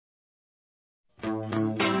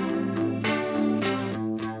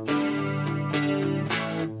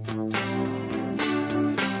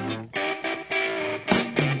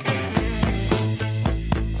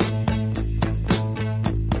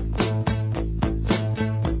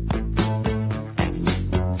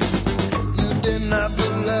didn't have to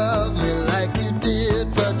love me like you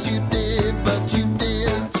did, but you did, but you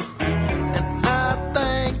did. And I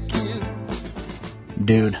thank you.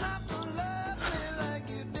 Dude.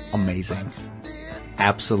 Amazing.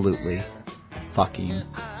 Absolutely fucking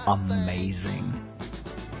amazing.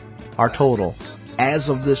 Our total, as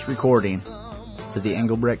of this recording, for the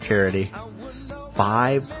Engelbrecht charity,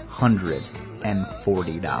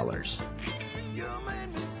 $540.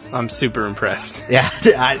 I'm super impressed. Yeah,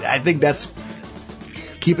 I think that's...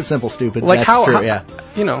 Keep it simple, stupid. Like that's true, how, yeah.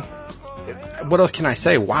 You know, what else can I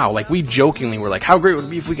say? Wow, like we jokingly were like, how great would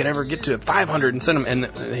it be if we could ever get to 500 and send them, and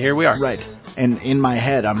here we are. Right. And in my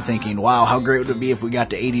head, I'm thinking, wow, how great would it be if we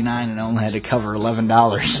got to 89 and only had to cover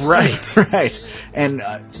 $11? Right. Right. And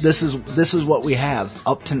this is what we have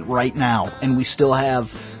up to right now, and we still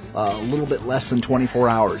have a little bit less than 24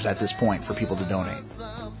 hours at this point for people to donate.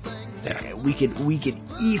 Yeah. We could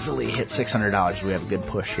easily hit $600. We have a good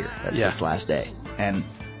push here at this last day. And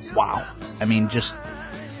wow. I mean, just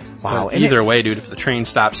wow. And either way, dude, if the train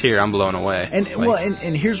stops here, I'm blown away. And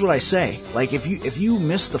and here's what I say. Like if you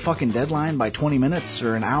miss the fucking deadline by 20 minutes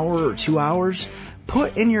or an hour or 2 hours,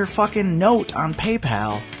 put in your fucking note on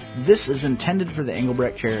PayPal, this is intended for the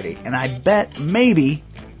Engelbrecht charity. And I bet maybe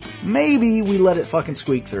we let it fucking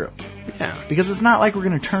squeak through. Yeah. Because it's not like we're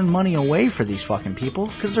going to turn money away for these fucking people,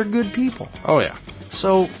 because they're good people. Oh, yeah.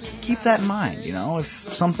 So keep that in mind, you know.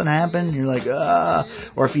 If something happened, you're like,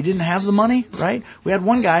 or if you didn't have the money, right? We had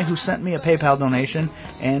one guy who sent me a PayPal donation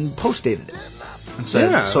and post-dated it. And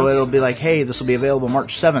said, so it'll be like, hey, this will be available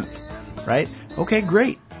March 7th, right? Okay,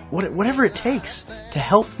 great. Whatever it takes to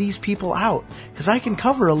help these people out. Because I can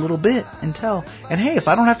cover a little bit until... And hey, if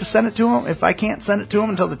I don't have to send it to them, if I can't send it to them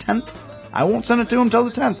until the 10th, I won't send it to them until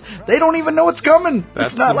the 10th. They don't even know it's coming.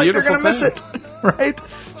 That's it's not like they're going to miss thing. it, right?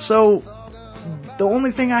 So the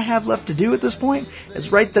only thing I have left to do at this point is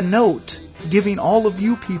write the note giving all of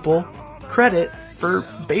you people credit for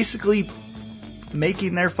basically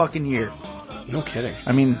making their fucking year. No kidding.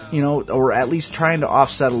 I mean, you know, or at least trying to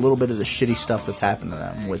offset a little bit of the shitty stuff that's happened to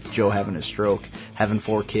them with Joe having his stroke, having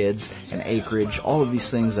 4 kids, and acreage, all of these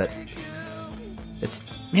things that it's,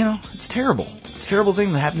 you know, it's terrible. It's a terrible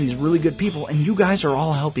thing that happened to these really good people, and you guys are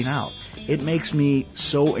all helping out. It makes me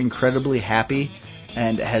so incredibly happy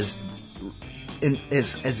and has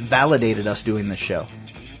validated us doing this show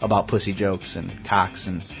about pussy jokes and cocks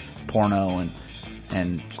and porno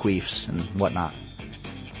and queefs and whatnot.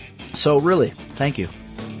 So really, thank you.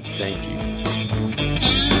 Thank you.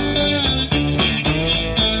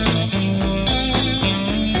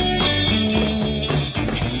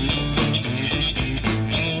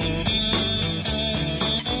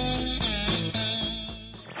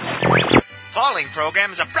 Following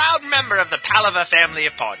program is a proud member of the Palava family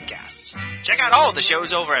of podcasts. Check out all the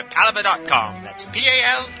shows over at palava.com. That's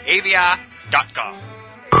PALAVIA.com.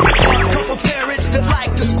 Couple parrots that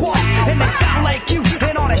like to squawk, and they sound like you,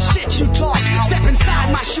 and all that shit you talk. Step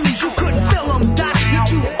inside my shoes, you couldn't fill them, Doc. You're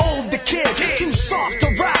too old to kid, too soft to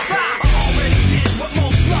rock. I already did what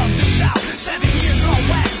most love to shout. 7 years on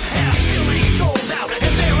wax, and I still ain't sold out.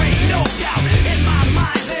 And there ain't no doubt in my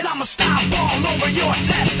mind that I'ma stomp all over your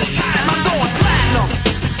test of time. I'm going platinum.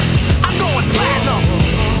 I'm going platinum.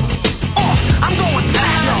 I'm going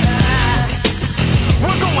platinum.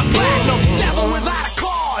 We're going platinum. Devil without a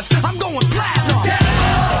cause. I'm going platinum. Devil.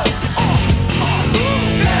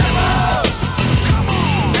 Devil. Come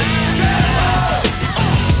on.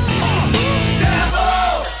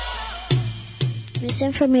 Devil. This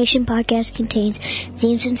information podcast contains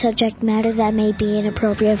themes and subject matter that may be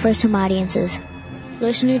inappropriate for some audiences.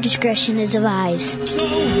 Listener discretion is advised. I'm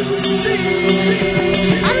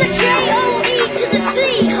the J-O-E to the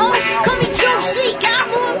C, ho. Call me Joe C. Got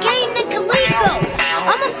more game than Coleco.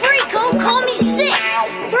 I'm a freak, ho. Call me sick. 3'9"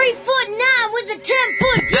 with a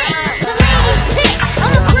 10-foot dick. The ladies pick.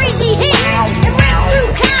 I'm a crazy hit. And rip through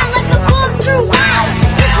con like a bomb through wine.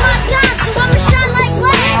 It's my time, so I'ma shine like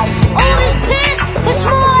glass. Old as piss, but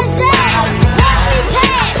small as ass. Watch me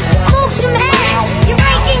pass. Smoke some hash. You're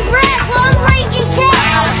raking grass while I'm raking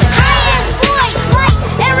cash. High-ass voice like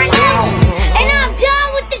Aaron Neville. And I'm down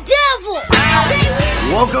with the devil. Say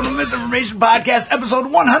Welcome to Misinformation Podcast,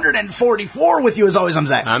 episode 144. With you as always, I'm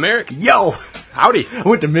Zach. I'm Eric. Yo! Howdy. I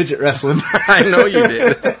went to midget wrestling. I know you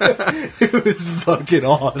did. It was fucking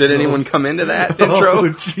awesome. Did anyone come into that intro? Oh,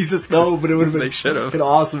 Jesus, no, but it would have been They should have. fucking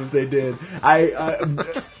awesome if they did.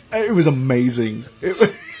 It was amazing.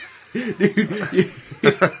 Dude,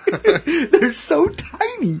 they're so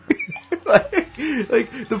tiny.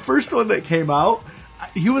 like the first one that came out,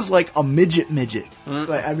 he was like a midget.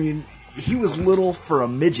 Like, I mean, he was little for a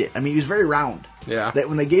midget. I mean, he was very round. Yeah. That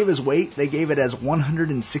when they gave his weight, they gave it as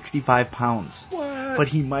 165 pounds. What? But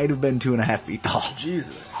he might have been 2.5 feet tall.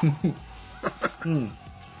 Jesus.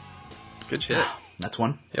 Good shit. That's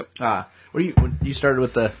one. Yep. What you started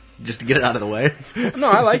with just to get it out of the way? No,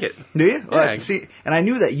 I like it. Do you? Well, Yeah. see, and I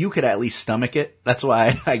knew that you could at least stomach it. That's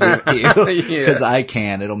why I gave it to you. Because Yeah. I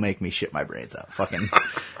can. It'll make me shit my brains out. Fucking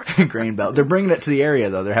Grain Belt. They're bringing it to the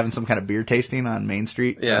area, though. They're having some kind of beer tasting on Main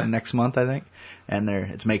Street next month, I think. And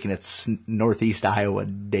it's making its Northeast Iowa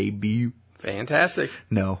debut. Fantastic.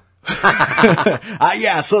 No.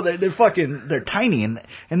 Yeah, so they're tiny and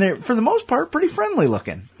they're, for the most part, pretty friendly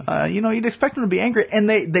looking. You'd expect them to be angry, and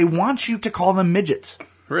they want you to call them midgets.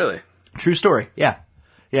 Really? True story. Yeah.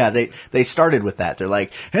 Yeah, they started with that. They're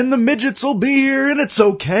like, and the midgets will be here, and it's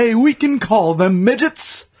okay. We can call them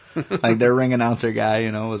midgets. Like their ring announcer guy,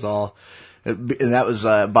 was all, and that was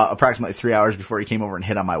about approximately 3 hours before he came over and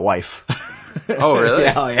hit on my wife. Oh, really?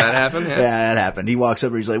 Yeah. That happened? Yeah, that happened. He walks up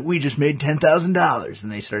and he's like, we just made $10,000.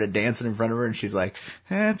 And they started dancing in front of her, and she's like,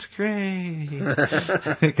 that's great.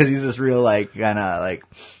 Because he's this real, kind of,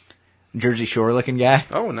 Jersey Shore looking guy.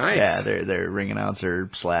 Oh, nice. Yeah, they're ring announcer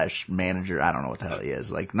 / manager. I don't know what the hell he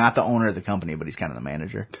is. Not the owner of the company, but he's kind of the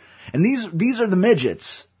manager. And these are the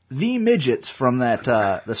midgets. The midgets from that,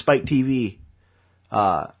 the Spike TV,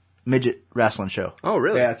 midget wrestling show. Oh,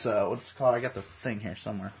 really? Yeah, it's, what's it called? I got the thing here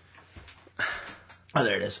somewhere. Oh,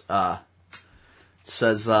 there it is. It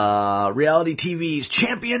says, reality TV's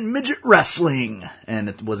champion midget wrestling. And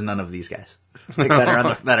it was none of these guys. That are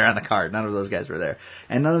on the card. None of those guys were there.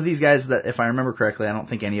 And none of these guys that, if I remember correctly, I don't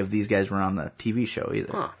think any of these guys were on the TV show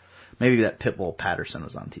either. Huh. Maybe that Pitbull Patterson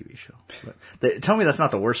was on TV show. But tell me that's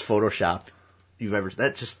not the worst Photoshop you've ever,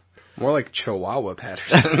 that just... More like Chihuahua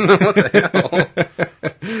Patterson. What the hell?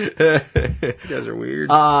 You guys are weird.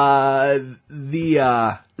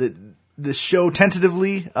 The show,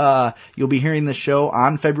 tentatively, you'll be hearing the show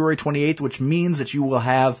on February 28th, which means that you will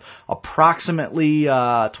have approximately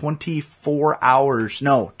 21 hours.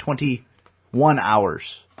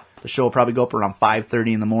 The show will probably go up around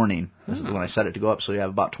 5:30 in the morning. This is when I set it to go up, so you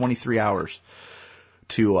have about 23 hours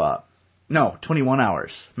to... 21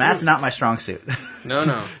 hours. Math, not my strong suit.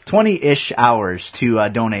 No. 20-ish hours to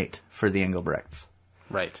donate for the Engelbrechts.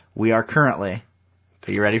 Right. We are currently...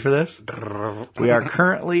 Are you ready for this? We are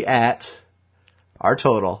currently at our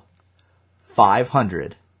total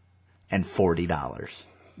 $540.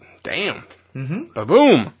 Damn. Mm-hmm.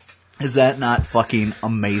 Ba-boom. Is that not fucking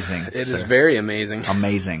amazing? It is very amazing.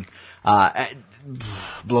 Amazing. It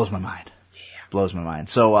blows my mind. Yeah. Blows my mind.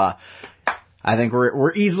 So, I think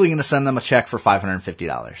we're easily going to send them a check for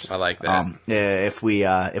 $550. I like that. If we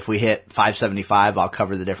hit $575, I'll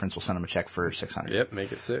cover the difference. We'll send them a check for $600. Yep,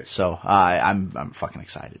 make it $600. So I'm fucking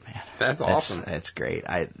excited, man. That's awesome. It's great.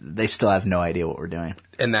 They still have no idea what we're doing.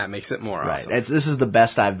 And that makes it more awesome. Right. This is the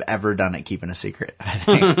best I've ever done at keeping a secret, I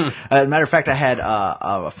think. As a matter of fact, I had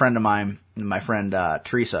a friend of mine, my friend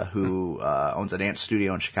Teresa, who owns a dance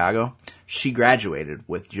studio in Chicago. She graduated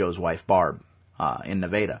with Joe's wife, Barb, in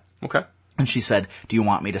Nevada. Okay. And she said, do you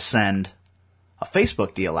want me to send a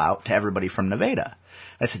Facebook deal out to everybody from Nevada?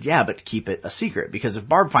 I said, yeah, but keep it a secret, because if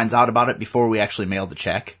Barb finds out about it before we actually mail the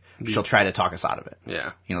check, she'll try to talk us out of it.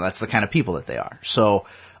 Yeah. That's the kind of people that they are. So,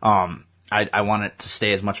 I want it to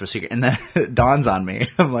stay as much of a secret. And then it dawns on me.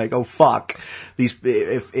 I'm like, oh fuck.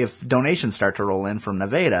 If donations start to roll in from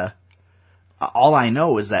Nevada, all I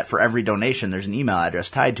know is that for every donation, there's an email address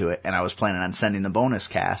tied to it. And I was planning on sending the bonus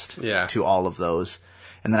cast to all of those.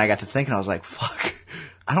 And then I got to thinking, I was like, fuck,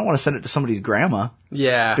 I don't want to send it to somebody's grandma.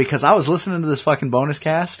 Yeah. Because I was listening to this fucking bonus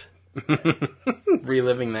cast.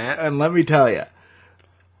 Reliving that. And let me tell you,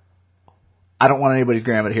 I don't want anybody's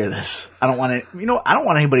grandma to hear this. I don't want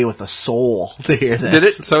anybody with a soul to hear this. Did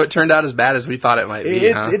it? So it turned out as bad as we thought it might be,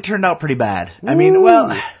 It turned out pretty bad. Ooh. I mean,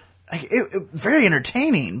 it very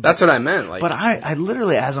entertaining. That's what I meant. But I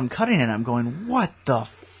literally, as I'm cutting it, I'm going, what the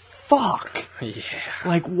fuck?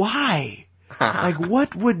 Yeah. Why?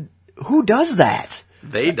 Who does that?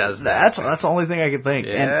 They does that. That's the only thing I could think.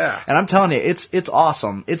 Yeah. And I'm telling you, it's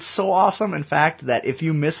awesome. It's so awesome, in fact, that if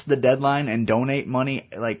you miss the deadline and donate money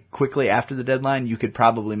quickly after the deadline, you could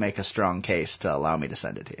probably make a strong case to allow me to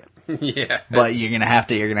send it to you. Yeah. But you're gonna have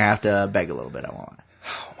to beg a little bit. I won't lie.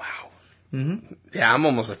 Oh wow. Mm-hmm. Yeah, I'm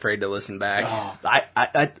almost afraid to listen back. Oh,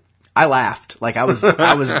 I laughed. Like, I was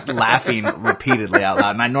laughing repeatedly out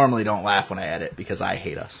loud, and I normally don't laugh when I edit because I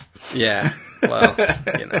hate us. Yeah. Well,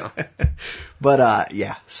 you know. But,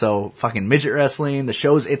 yeah, so fucking midget wrestling, the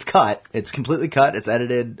show's, it's cut. It's completely cut. It's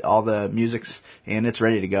edited, all the music's, and it's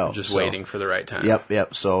ready to go. Just waiting for the right time.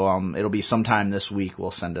 Yep. So, it'll be sometime this week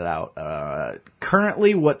we'll send it out.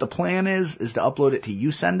 Currently, what the plan is to upload it to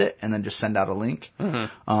You Send It, and then just send out a link.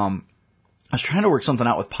 Mm-hmm. I was trying to work something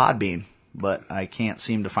out with Podbean, but I can't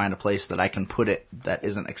seem to find a place that I can put it that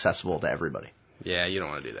isn't accessible to everybody. Yeah, you don't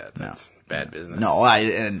want to do that. That's bad business. No, I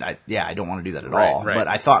don't want to do that at all. Right. But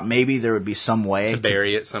I thought maybe there would be some way to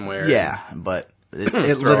bury it somewhere. Yeah, but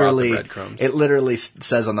it literally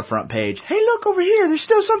says on the front page, "Hey, look over here. There's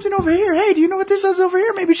still something over here. Hey, do you know what this is over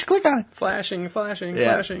here? Maybe you should click on it." Flashing, yeah,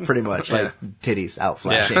 flashing. Pretty much like titties out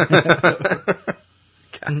flashing. Yeah.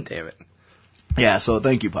 God damn it. Yeah, so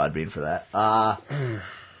thank you, Podbean, for that.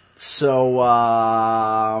 So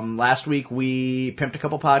last week we pimped a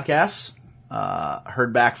couple podcasts.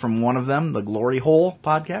 Heard back from one of them, the Glory Hole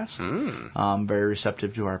podcast. Very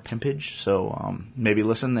receptive to our pimpage. So maybe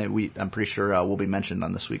listen. I'm pretty sure we'll be mentioned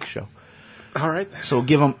on this week's show. All right. So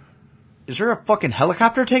give them. Is there a fucking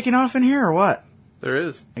helicopter taking off in here or what? There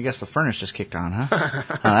is. I guess the furnace just kicked on, huh?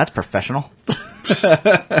 That's professional.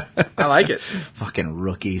 I like it. Fucking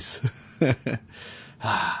rookies.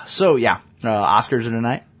 So, yeah. Oscars are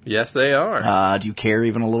tonight. Yes, they are. Do you care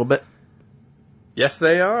even a little bit? Yes,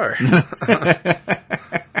 they are.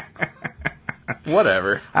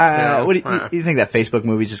 Whatever. What do you think that Facebook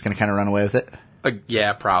movie's just going to kind of run away with it?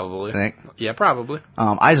 Yeah, probably. Think? Yeah, probably.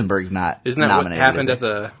 Eisenberg's not Isn't that nominated, what happened at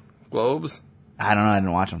the Globes? I don't know. I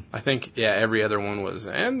didn't watch them. I think, yeah, every other one was,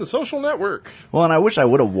 and The Social Network. Well, and I wish I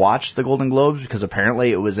would have watched the Golden Globes because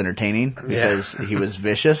apparently it was entertaining because he was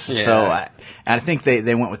vicious. Yeah. So I think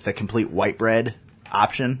they went with the complete white bread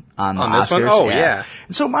option on the this Oscars. one? Oh, yeah.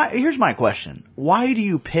 And so here's my question. Why do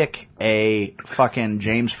you pick a fucking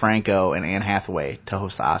James Franco and Anne Hathaway to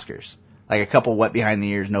host the Oscars? Like a couple wet behind the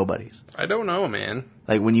ears nobodies. I don't know, man.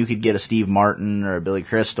 Like when you could get a Steve Martin or a Billy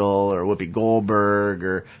Crystal or Whoopi Goldberg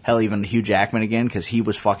or hell even Hugh Jackman again because he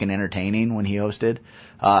was fucking entertaining when he hosted.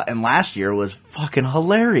 And last year was fucking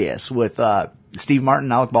hilarious with Steve Martin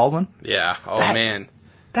and Alec Baldwin. Yeah. Oh, man.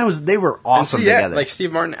 They were awesome together. Like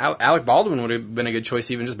Steve Martin, Alec Baldwin would have been a good choice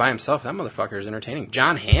even just by himself. That motherfucker is entertaining.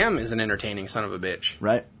 John Hamm is an entertaining son of a bitch.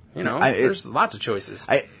 Right. You know, there's lots of choices.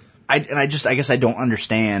 I guess I don't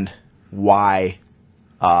understand why.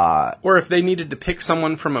 Or if they needed to pick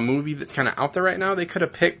someone from a movie that's kind of out there right now, they could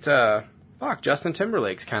have picked, Justin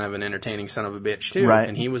Timberlake's kind of an entertaining son of a bitch, too. Right.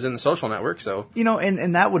 And he was in The Social Network, so. You know,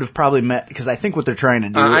 and that would have probably met, because I think what they're trying to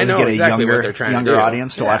do is get exactly a younger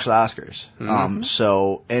audience to watch the Oscars. Mm-hmm.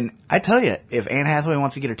 So, and I tell you, if Anne Hathaway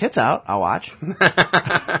wants to get her tits out, I'll watch.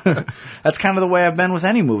 That's kind of the way I've been with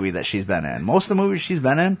any movie that she's been in. Most of the movies she's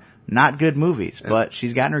been in, not good movies, but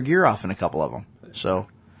she's gotten her gear off in a couple of them. So,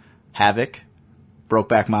 Havoc,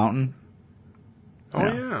 Brokeback Mountain. Oh,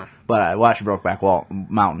 yeah. But I watched Brokeback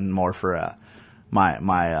Mountain more for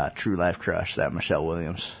my true life crush, that Michelle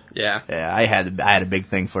Williams. Yeah. Yeah, I had a big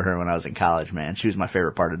thing for her when I was in college, man. She was my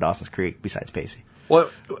favorite part of Dawson's Creek, besides Pacey.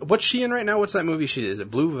 What's she in right now? What's that movie she is? Is it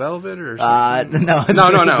Blue Velvet or something? No. But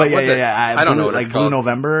I don't know what like it's Blue called.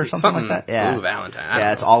 November or something like that. Yeah. Blue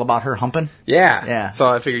Valentine. It's all about her humping. Yeah. So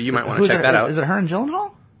I figure you might want to check that out. Is it her and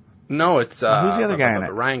Gyllenhaal? No, it's who's the other guy in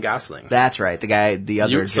it? Ryan Gosling. That's right, the guy, the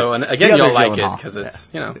other. And again, you'll like it because it's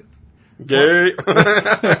gay.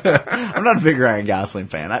 I'm not a big Ryan Gosling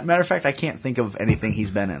fan. Matter of fact, I can't think of anything he's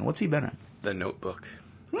been in. What's he been in? The Notebook.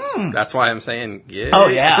 That's why I'm saying, yeah. Oh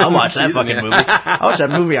yeah, I'll watch that fucking movie. I'll watch that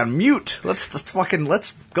movie on mute. Let's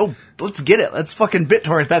get it. Let's fucking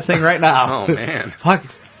BitTorrent that thing right now. Oh man.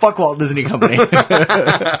 Fuck Walt Disney Company.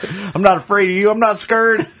 I'm not afraid of you. I'm not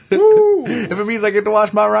scared. If it means I get to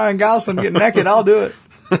watch my Ryan Gosling get naked, I'll do it.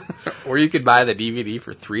 Or you could buy the DVD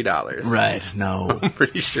for $3. Right. No. I'm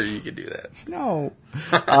pretty sure you could do that. No.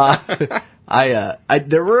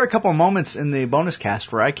 There were a couple moments in the bonus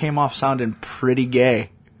cast where I came off sounding pretty gay.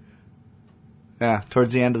 Yeah,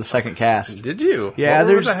 towards the end of the second cast. Did you? Yeah,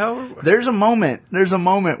 there's a moment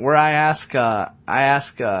where I ask that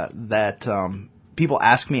people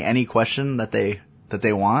ask me any question that they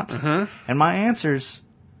want, and my answer's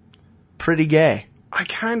pretty gay. I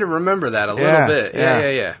kind of remember that a little bit.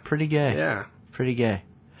 Yeah. Pretty gay. Yeah. Pretty gay.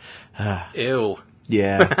 Ew.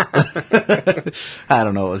 Yeah. I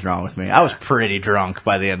don't know what was wrong with me. I was pretty drunk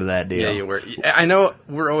by the end of that deal. Yeah, you were. I know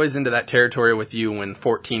we're always into that territory with you when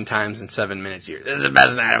 14 times in 7 minutes this is the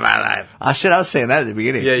best night of my life. Oh, shit, I was saying that at the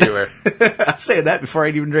beginning. Yeah, you were. I was saying that before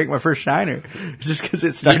I'd even drank my first Shiner. Just because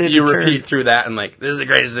it started You repeat through that and this is the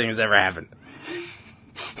greatest thing that's ever happened.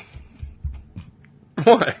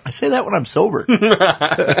 What? I say that when I'm sober.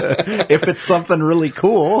 If it's something really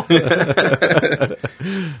cool. Say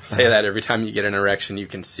that every time you get an erection you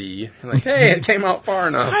can see. You're like, hey, it came out far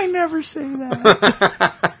enough. I never say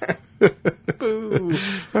that. Boo.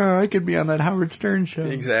 I could be on that Howard Stern show.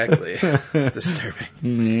 Exactly.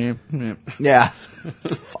 Disturbing. Yeah.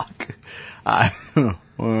 Fuck.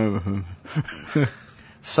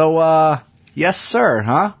 So, yes, sir,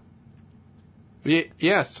 huh?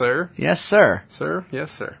 Yes, sir. Yes, sir. Sir?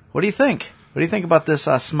 Yes, sir. What do you think? What do you think about this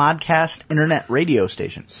Smodcast internet radio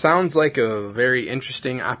station? Sounds like a very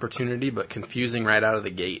interesting opportunity, but confusing right out of the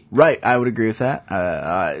gate. Right, I would agree with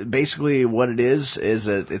that. Basically, what it is it's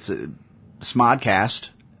a Smodcast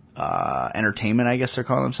Entertainment, I guess they're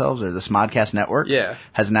calling themselves, or the Smodcast Network. Yeah.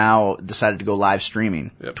 Has now decided to go live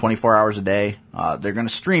streaming 24 hours a day. They're going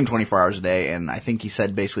to stream 24 hours a day, and I think he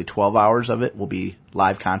said basically 12 hours of it will be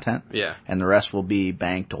live content. Yeah. And the rest will be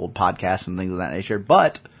banked old podcasts and things of that nature.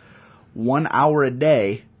 But 1 hour a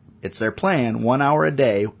day, it's their plan, 1 hour a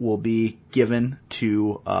day will be given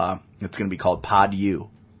to, it's going to be called Pod U.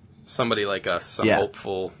 Somebody like us, some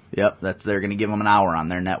hopeful. Yep, they're going to give them an hour on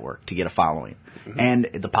their network to get a following. Mm-hmm. And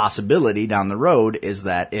the possibility down the road is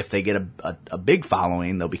that if they get a big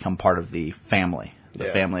following, they'll become part of the family,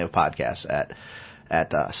 family of podcasts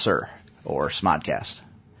at Sir or Smodcast.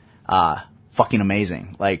 Fucking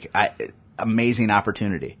amazing. Amazing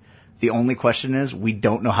opportunity. The only question is we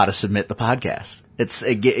don't know how to submit the podcast.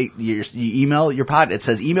 You email your it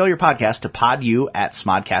says email your podcast to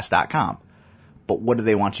podu@smodcast.com. But what do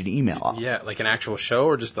they want you to email? Yeah, like an actual show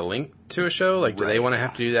or just a link to a show? Like, do they want to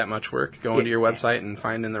have to do that much work? Go into your website and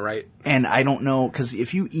finding the right... And I don't know, because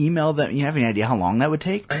if you email them, you have any idea how long that would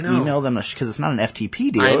take? I know. Email them, because it's not an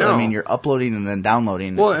FTP deal. I know. I mean, you're uploading and then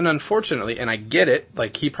downloading. Well, and unfortunately, and I get it,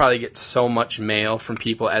 like, he probably gets so much mail from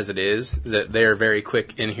people as it is that they're very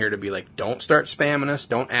quick in here to be like, don't start spamming us,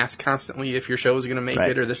 don't ask constantly if your show is going to make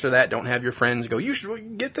it or this or that, don't have your friends go, you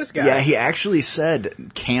should get this guy. Yeah, he actually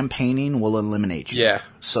said campaigning will eliminate you. Yeah.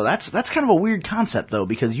 So that's kind of a weird concept, though,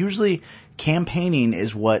 because usually campaigning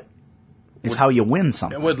is how you win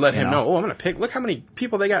something. It would let him know, I'm going to pick, look how many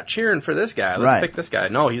people they got cheering for this guy. Let's pick this guy.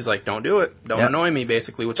 No, he's like, don't do it. Don't annoy me,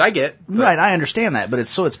 basically, which I get. Right, I understand that, but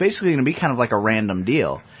it's basically going to be kind of like a random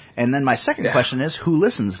deal. And then my second question is, who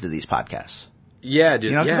listens to these podcasts? Yeah,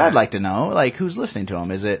 dude. Because I'd like to know, who's listening to them.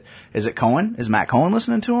 Is it Cohen? Is Matt Cohen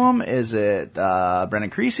listening to them? Is it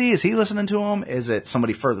Brendan Creasy? Is he listening to them? Is it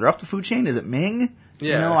somebody further up the food chain? Is it Ming?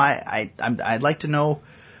 Yeah. I'd like to know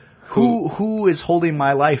who is holding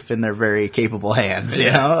my life in their very capable hands. You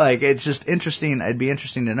know, it's just interesting. It'd be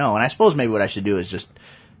interesting to know. And I suppose maybe what I should do is just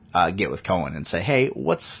get with Cohen and say, hey,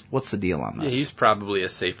 what's the deal on this? Yeah, he's probably a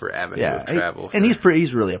safer avenue of travel. And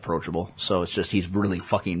he's really approachable. So it's just he's really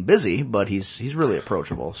fucking busy, but he's really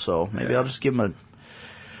approachable. So maybe I'll just give him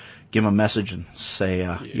a message and say,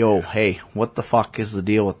 yo, hey, what the fuck is the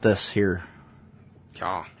deal with this here?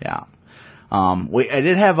 Yeah. We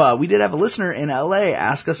did have a listener in LA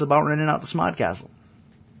ask us about renting out the Smodcastle.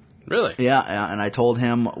 Really? Yeah, and I told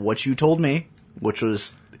him what you told me, which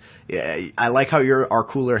was, I like how you're our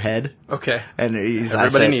cooler head. Okay. And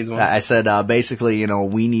everybody needs one. I said, basically,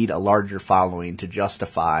 we need a larger following to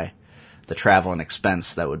justify the travel and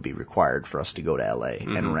expense that would be required for us to go to LA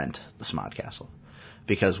and rent the Smodcastle.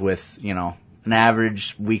 Because with, an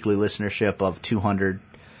average weekly listenership of 200,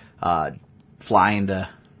 flying to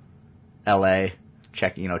LA,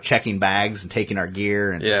 checking bags and taking our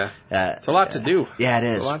gear, and it's a lot to do. Yeah, it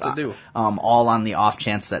is. It's a lot to do. All on the off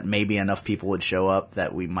chance that maybe enough people would show up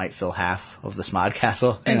that we might fill half of the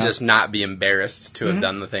Smodcastle, and just not be embarrassed to have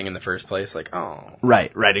done the thing in the first place. Like,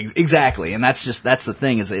 right, exactly. And that's the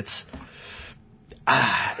thing is it's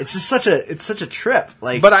just such a trip.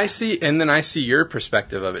 But I see your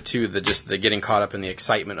perspective of it too. The getting caught up in the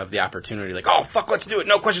excitement of the opportunity. Like, oh fuck, let's do it.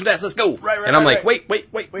 No questions asked. Let's go. Right. And I'm like, wait.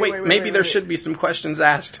 Maybe there should be some questions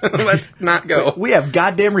asked. Let's not go. We have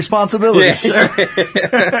goddamn responsibilities, sir.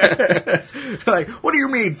 Like, what do you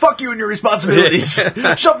mean? Fuck you and your responsibilities.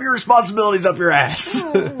 Shove your responsibilities up your ass.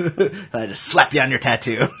 I just slap you on your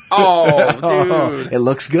tattoo. Oh, dude, it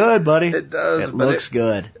looks good, buddy. It does. It looks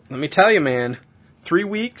good. Let me tell you, man. 3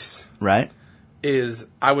 weeks, right?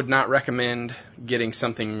 I would not recommend getting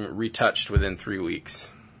something retouched within 3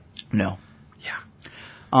 weeks. No. Yeah.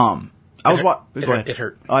 It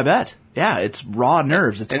hurt. Oh, I bet. Yeah, it's raw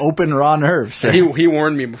nerves. It's open raw nerves. He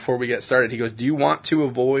warned me before we get started. He goes, "Do you want to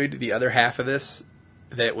avoid the other half of this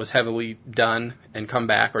that was heavily done and come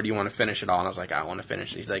back, or do you want to finish it all?" And I was like, "I want to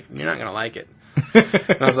finish it." He's like, "You're not going to like it."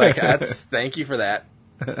 And I was like, "Thank you for that."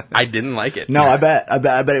 I didn't like it. No, I bet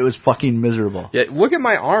it was fucking miserable. Yeah, look at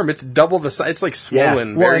my arm. It's double the size. It's like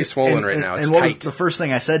swollen, very swollen right now. It's and what tight. was the first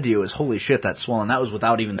thing I said to you was, "Holy shit, that's swollen." That was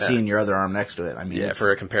without even seeing your other arm next to it. I mean, yeah,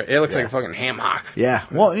 for a compare, it looks like a fucking ham hock. Yeah,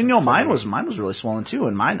 well, mine was really swollen too,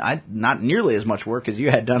 and mine not nearly as much work as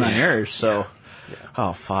you had done on yours. So,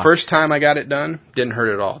 oh fuck. First time I got it done, didn't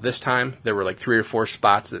hurt at all. This time there were like 3 or 4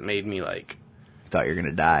 spots that made me like. Thought you were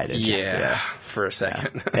gonna die, didn't you? Yeah, for a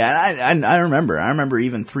second. Yeah, and I remember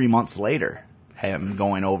even 3 months later, him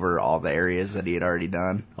going over all the areas that he had already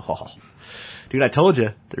done. Oh, dude, I told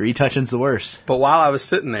you, the retouching's the worst. But while I was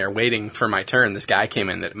sitting there waiting for my turn, this guy came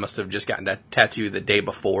in that must have just gotten that tattoo the day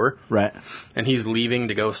before. Right. And he's leaving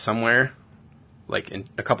to go somewhere, like in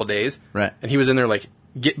a couple days. Right. And he was in there like,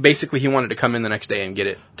 basically he wanted to come in the next day and get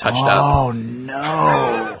it touched up. Oh,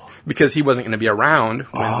 no. Because he wasn't going to be around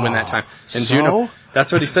when that time. And so? Juno,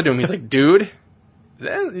 that's what he said to him. He's like, dude,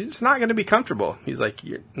 it's not going to be comfortable. He's like,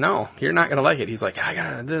 you're not going to like it. He's like, I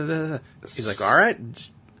got to. He's like, all right,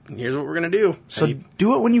 here's what we're going to do. So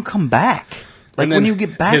do it when you come back. Like when you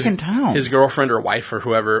get back in town. His girlfriend or wife or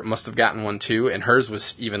whoever must have gotten one too, and hers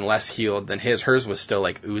was even less healed than his. Hers was still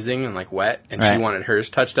like oozing and like wet, and she wanted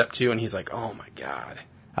hers touched up too, and he's like, oh my God.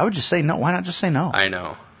 I would just say no. Why not just say no? I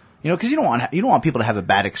know. Because you don't want people to have a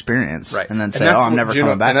bad experience, right? And then say, "Oh, I'm never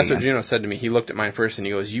coming back." And that's again. what Juno said to me. He looked at mine first, and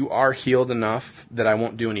he goes, "You are healed enough that I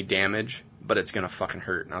won't do any damage, but it's gonna fucking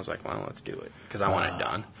hurt." And I was like, "Well, let's do it because I want it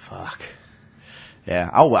done." Fuck. Yeah,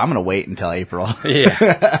 I'm gonna wait until April.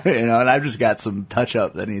 Yeah, and I've just got some touch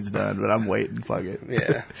up that needs done, but I'm waiting. Fuck it.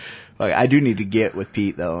 Yeah. Like, I do need to get with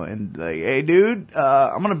Pete though, and like, hey, dude,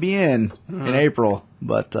 I'm gonna be in April,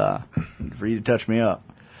 but for you to touch me up.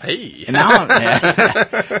 Hey. And now,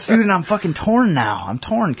 dude, I'm fucking torn now. I'm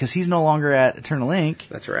torn because he's no longer at Eternal Ink.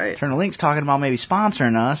 That's right. Eternal Ink's talking about maybe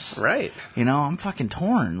sponsoring us. Right. I'm fucking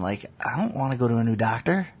torn. Like, I don't want to go to a new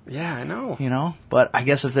doctor. Yeah, I know. But I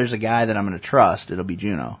guess if there's a guy that I'm going to trust, it'll be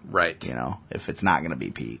Juno. Right. If it's not going to be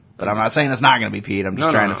Pete. But I'm not saying it's not going to be Pete. I'm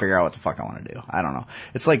just trying to figure out what the fuck I want to do. I don't know.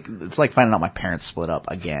 It's like finding out my parents split up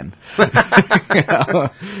again.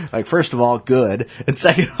 Like, first of all, good. And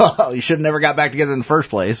second of all, you should have never got back together in the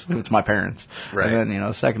first place. It's my parents. Right. And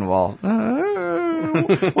then, second of all,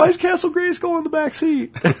 why is Castle Grayskull in the back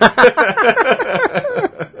seat?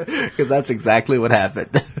 Because that's exactly what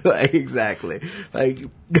happened. Exactly.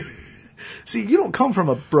 See, you don't come from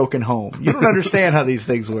a broken home. You don't understand how these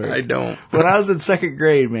things work. I don't. When I was in 2nd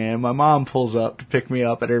grade, man, my mom pulls up to pick me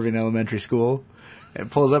up at Irving Elementary School and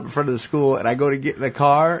pulls up in front of the school, and I go to get in the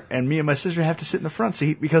car, and me and my sister have to sit in the front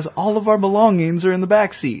seat because all of our belongings are in the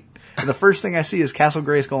back seat. And the first thing I see is Castle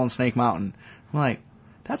Grayskull and Snake Mountain. I'm like,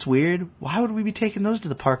 that's weird. Why would we be taking those to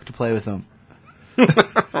the park to play with them?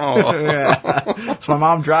 Yeah. So my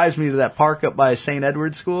mom drives me to that park up by St.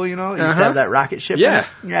 Edward's School, It used to have that rocket ship in it.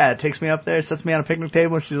 Yeah, it takes me up there, sets me on a picnic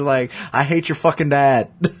table, and she's like, I hate your fucking dad.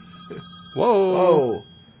 Whoa.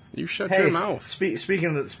 You shut your mouth.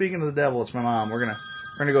 Speaking of the devil, it's my mom. We're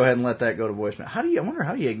gonna go ahead and let that go to voicemail. I wonder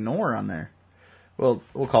how you ignore on there. Well,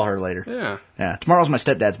 we'll call her later. Yeah. Yeah. Tomorrow's my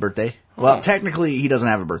stepdad's birthday. Well, technically, he doesn't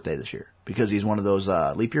have a birthday this year because he's one of those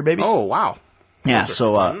leap year babies. Oh, wow. Yeah,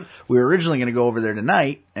 so we were originally going to go over there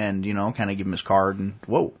tonight and, kind of give him his card and,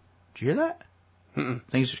 whoa, did you hear that? Mm-mm.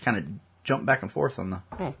 Things just kind of jumped back and forth on the...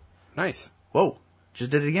 Oh, nice. Whoa, just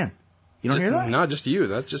did it again. You don't hear that? No, just you.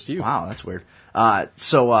 That's just you. Wow, that's weird.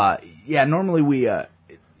 Normally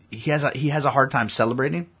he has a hard time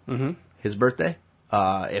celebrating his birthday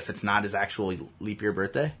if it's not his actual leap year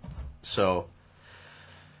birthday. So...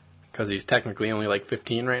 Because he's technically only like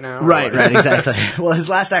 15 right now? Right, exactly. Well, his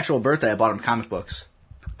last actual birthday, I bought him comic books.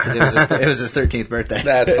 Because it was his 13th birthday.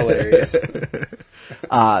 That's hilarious. We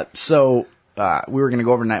were going to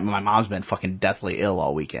go over tonight, but my mom's been fucking deathly ill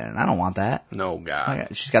all weekend, and I don't want that. No, God.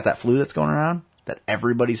 She's got that flu that's going around that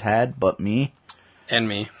everybody's had but me. And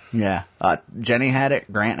me. Yeah. Jenny had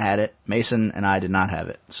it, Grant had it, Mason and I did not have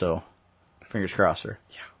it, so fingers crossed, sir.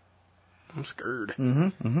 Yeah. I'm scared.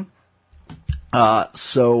 Mm-hmm.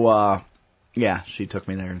 She took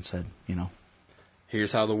me there and said,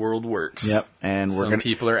 here's how the world works. Yep, and Some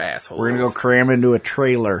people are assholes. We're gonna go cram into a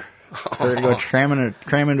trailer. We're gonna go cram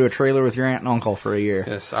into a trailer with your aunt and uncle for a year.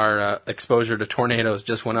 Yes, our exposure to tornadoes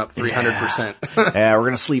just went up 300%. Yeah, we're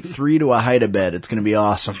gonna sleep 3 to a hide-a-bed. It's gonna be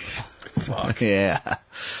awesome. Fuck. Yeah.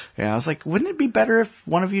 I was like, wouldn't it be better if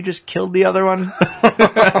one of you just killed the other one?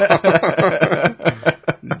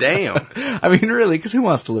 Damn. I mean, really, because who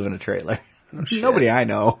wants to live in a trailer? Nobody I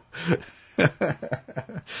know.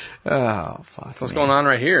 Oh, fuck. What's going on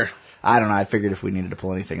right here? I don't know. I figured if we needed to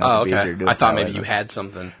pull anything up, it'd be easier to do it. I thought maybe you had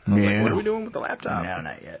something. I was like, what are we doing with the laptop? No,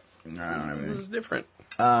 not yet. No, this is different.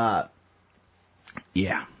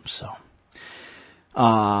 Yeah, so.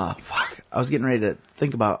 Fuck. I was getting ready to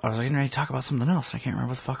talk about something else, and I can't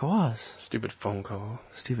remember what the fuck it was. Stupid phone call.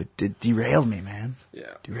 Stupid. Derailed me, man.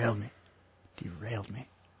 Yeah. Derailed me.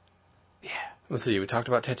 Yeah. Let's see. We talked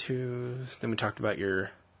about tattoos. Then we talked about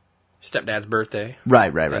your stepdad's birthday.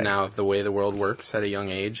 Right. And now the way the world works at a young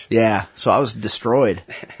age. Yeah. So I was destroyed.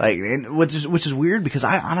 Which is weird because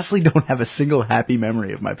I honestly don't have a single happy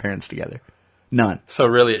memory of my parents together. None. So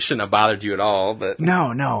really, it shouldn't have bothered you at all. But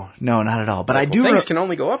no, not at all. But I do. Things can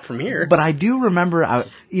only go up from here. But I do remember.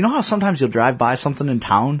 You know how sometimes you'll drive by something in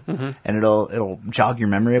town and it'll jog your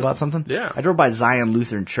memory about something. Yeah. I drove by Zion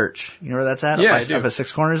Lutheran Church. You know where that's at? Yeah, I do. Up at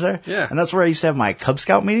Six Corners there. Yeah. And that's where I used to have my Cub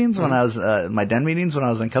Scout meetings when I was my den meetings when I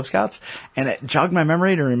was in Cub Scouts, and it jogged my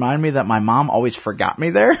memory to remind me that my mom always forgot me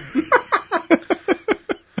there.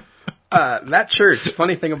 That church,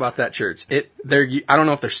 funny thing about that church, I don't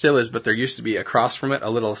know if there still is, but there used to be across from it a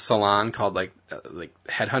little salon called like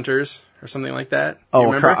Headhunters or something like that.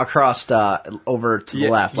 Oh, across over to the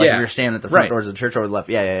left. Like you're standing at the front doors of the church over the left.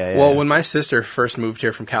 Yeah. Well, when my sister first moved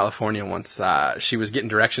here from California once, she was getting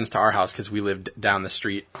directions to our house because we lived down the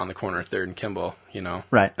street on the corner of 3rd and Kimball,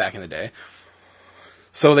 back in the day.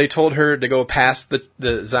 So they told her to go past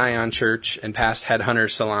the Zion Church and past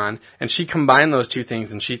Headhunters Salon, and she combined those two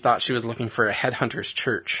things, and she thought she was looking for a Headhunters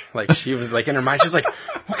Church. Like, she was like, in her mind, she was like,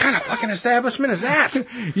 what kind of fucking establishment is that?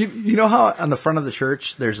 You know how on the front of the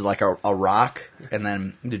church, there's like a rock, and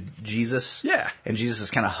then Jesus? Yeah. And Jesus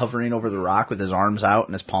is kind of hovering over the rock with his arms out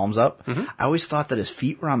and his palms up. Mm-hmm. I always thought that his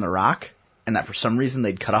feet were on the rock, and that for some reason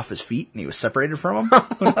they'd cut off his feet and he was separated from them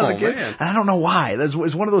when I was a kid. Man. And I don't know why. It's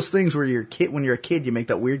one of those things where when you're a kid, you make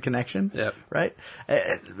that weird connection. Yep. Right?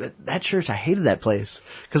 That church, I hated that place.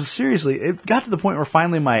 Because seriously, it got to the point where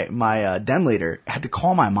finally my den leader had to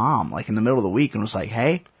call my mom like in the middle of the week and was like,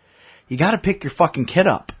 hey, you got to pick your fucking kid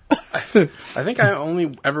up. I think I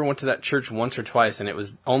only ever went to that church once or twice, and it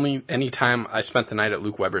was only any time I spent the night at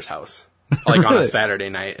Luke Weber's house. Like on a Saturday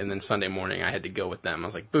night, and then Sunday morning I had to go with them. I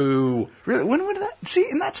was like, boo. Really? When would that... See,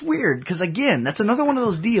 and that's weird, because again, that's another one of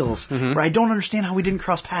those deals where I don't understand how we didn't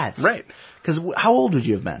cross paths. Right. Because how old would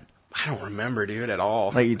you have been? I don't remember, dude, at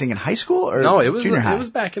all. Like, you thinking high school or no, it was junior high? It was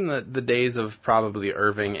back in the days of probably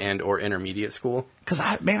Irving and or intermediate school. Because,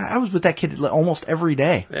 I was with that kid almost every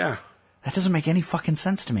day. Yeah. That doesn't make any fucking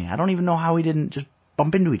sense to me. I don't even know how we didn't just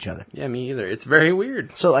bump into each other. Yeah, me either. It's very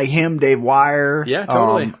weird. So like him, Dave Wire. Yeah,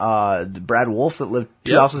 totally. Brad Wolf that lived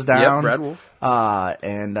two houses down. Yep, Brad Wolf.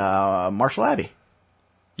 And Marshall Abbey.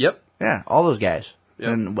 Yep. Yeah, all those guys. Yep.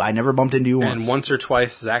 And I never bumped into you once. And once or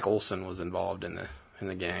twice, Zach Olson was involved in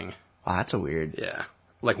the gang. Wow, that's a weird. Yeah.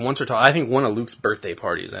 Like once or twice. I think one of Luke's birthday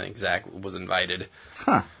parties, I think Zach was invited.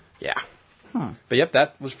 Huh. Yeah. Huh. But yep,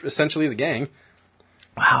 that was essentially the gang.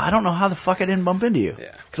 Wow, I don't know how the fuck I didn't bump into you.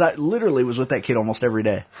 Yeah. Because I literally was with that kid almost every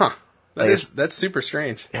day. Huh. That's super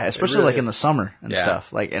strange. Yeah, especially really like in the summer and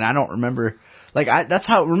stuff. Like, and I don't remember. Like,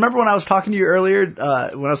 remember when I was talking to you earlier,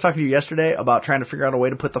 when I was talking to you yesterday about trying to figure out a way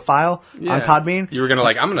to put the file on Podbean? You were gonna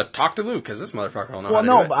I'm gonna talk to Luke, because this motherfucker will know how to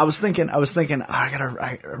do it. But I was thinking,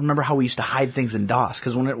 I remember how we used to hide things in DOS,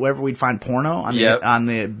 because whenever we'd find porno not on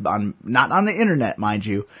the internet, mind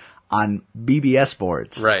you, on BBS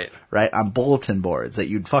boards. Right. Right? On bulletin boards that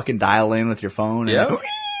you'd fucking dial in with your phone. Yep.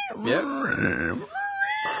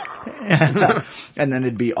 And then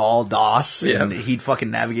it'd be all DOS, and he'd fucking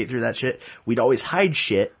navigate through that shit. We'd always hide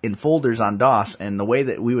shit in folders on DOS, and the way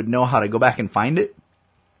that we would know how to go back and find it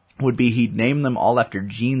would be he'd name them all after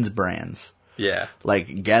jeans brands. Yeah.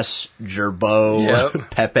 Like Guess, Gerbeau,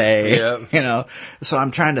 Pepe, you know. So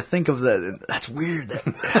I'm trying to think of that's weird.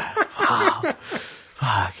 Wow.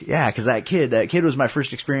 Yeah, because that kid was my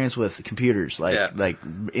first experience with computers, like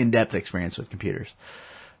in-depth experience with computers.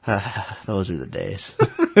 Those are the days.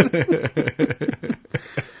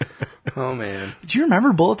 Oh man. Do you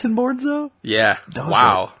remember bulletin boards though? Yeah.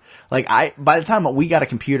 Wow. By the time we got a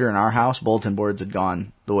computer in our house, bulletin boards had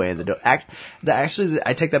gone the way of the dodo. Actually,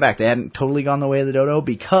 I take that back. They hadn't totally gone the way of the dodo,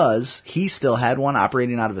 because he still had one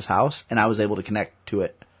operating out of his house, and I was able to connect to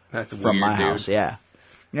it from my house. Yeah.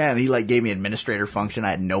 Yeah, and he gave me administrator function.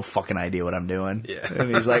 I had no fucking idea what I'm doing. Yeah.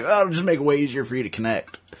 And he's like, "Oh, it'll just make it way easier for you to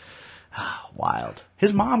connect." Wild.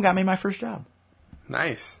 His mom got me my first job.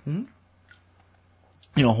 Nice. Mm-hmm.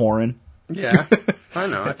 You know, whoring. Yeah. I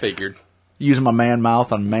know. I figured. Using my man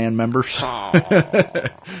mouth on man members.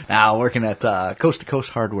 Now working at Coast to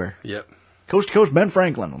Coast Hardware. Yep. Coast to Coast Ben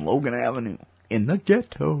Franklin on Logan Avenue. In the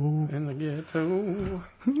ghetto. In the ghetto.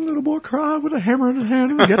 A little boy cried with a hammer in his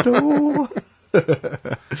hand in the ghetto.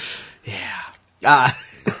 Yeah.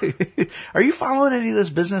 Are you following any of this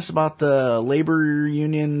business about the labor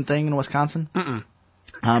union thing in Wisconsin? Mm-mm.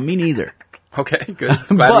 Me neither. Okay, good.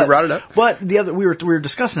 Glad we brought it up. But we were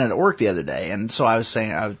discussing it at work the other day, and so I was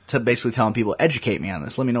saying, basically telling people, educate me on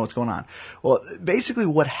this, let me know what's going on. Well, basically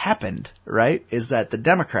what happened, right, is that the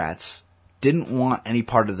Democrats didn't want any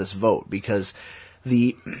part of this vote because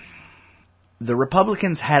the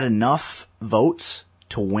Republicans had enough votes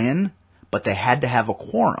to win, but they had to have a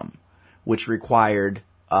quorum, which required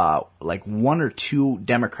like 1 or 2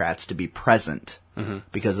 Democrats to be present,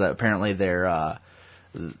 because apparently their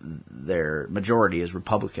majority is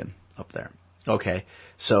Republican up there. Okay,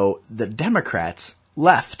 so the Democrats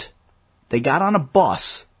left. They got on a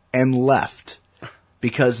bus and left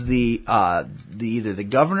because either the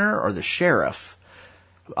governor or the sheriff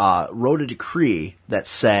wrote a decree that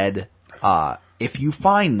said, if you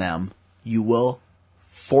find them, you will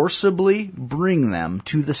forcibly bring them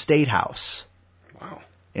to the State House. Wow.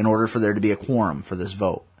 In order for there to be a quorum for this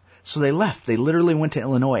vote. So they left. They literally went to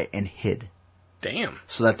Illinois and hid. Damn.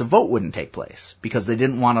 So that the vote wouldn't take place because they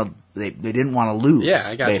didn't want to. They didn't want to lose. Yeah,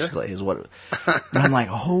 I gotcha. Basically, is what. And I'm like,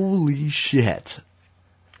 holy shit!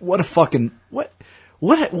 What a fucking what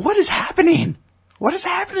is happening? What is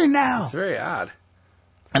happening now? It's very odd.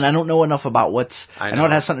 And I don't know enough about I know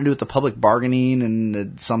it has something to do with the public bargaining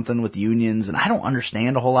and something with unions, and I don't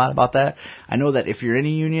understand a whole lot about that. I know that if you're in a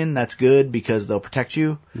union, that's good because they'll protect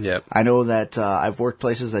you. Yep. I know that I've worked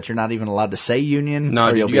places that you're not even allowed to say union. No,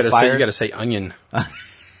 or dude, you gotta say onion.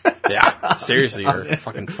 Yeah, seriously, or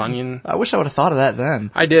fucking Funyun. I wish I would have thought of that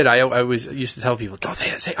then. I did. I always used to tell people, don't say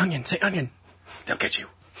it, say onion, say onion. They'll get you.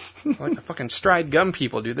 Like the fucking Stride Gum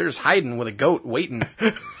people, dude. They're just hiding with a goat waiting.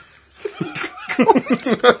 What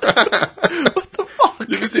the fuck?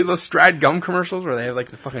 You ever see those Stride Gum commercials where they have like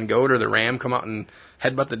the fucking goat or the ram come out and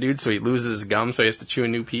headbutt the dude so he loses his gum so he has to chew a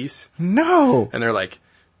new piece? No. And they're like,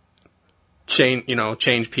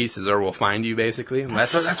 change pieces or we'll find you, basically. And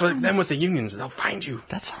that's what them with the unions, they'll find you.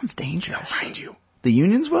 That sounds dangerous. They'll find you. The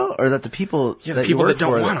unions will? Or that the people the people that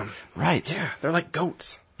don't want them. Right. Yeah, they're like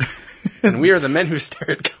goats. And we are the men who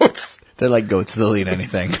stare at goats. They're like goats, they'll eat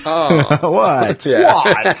anything. Oh. What? Yeah.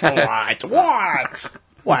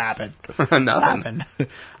 What happened? Nothing.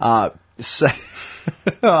 What happened?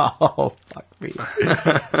 Oh, fuck me.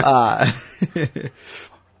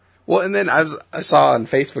 Well, and then I saw on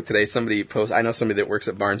Facebook today somebody post. I know somebody that works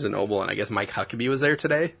at Barnes & Noble, and I guess Mike Huckabee was there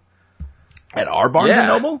today. At our Barnes &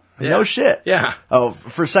 Noble? Yeah. No shit. Yeah. Oh,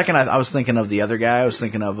 for a second I was thinking of the other guy. I was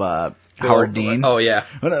thinking of Howard Dean. Oh, yeah.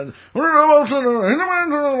 Yeah.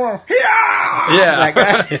 Yeah. That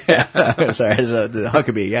guy. Yeah. Sorry, the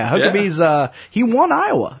Huckabee. Yeah, Huckabee's he won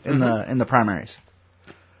Iowa in the primaries.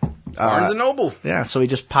 Barnes & Noble. Yeah, so he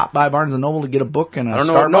just popped by Barnes & Noble to get a book and a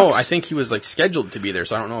Starbucks. No, I think he was like scheduled to be there,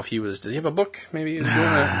 so I don't know if he was. Does he have a book? Maybe he was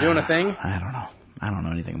doing a thing? I don't know. I don't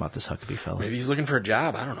know anything about this Huckabee fella. Maybe he's looking for a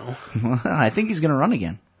job. I don't know. I think he's going to run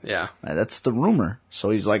again. Yeah. That's the rumor.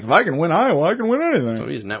 So he's like, if I can win Iowa, I can win anything. So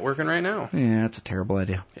he's networking right now. Yeah, that's a terrible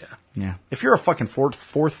idea. Yeah. Yeah. If you're a fucking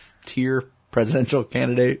fourth tier presidential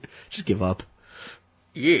candidate, just give up.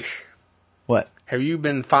 Yeesh. What? Have you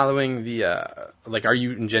been following the, are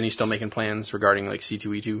you and Jenny still making plans regarding, like,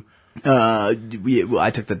 C2E2?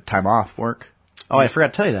 I took the time off work. Oh, I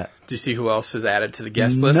forgot to tell you that. Do you see who else is added to the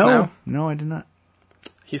guest list now? No, I did not.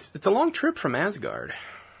 It's a long trip from Asgard.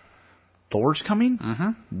 Thor's coming?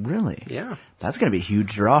 Mm-hmm. Really? Yeah. That's going to be a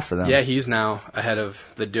huge draw for them. Yeah, he's now ahead of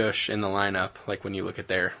the Douche in the lineup, like when you look at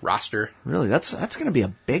their roster. Really? That's going to be a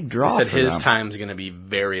big draw He said for his them. time's going to be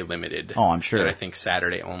very limited. Oh, I'm sure. And I think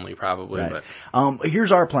Saturday only, probably. Right. But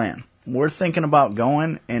here's our plan. We're thinking about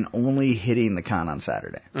going and only hitting the con on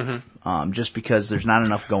Saturday. Mm-hmm. Just because there's not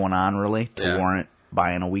enough going on, really, to warrant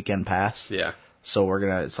buying a weekend pass. Yeah. So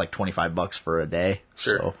it's like $25 for a day.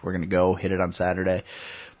 Sure. So we're going to go hit it on Saturday.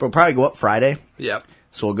 But we'll probably go up Friday. Yep.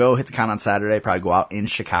 So we'll go hit the con on Saturday, probably go out in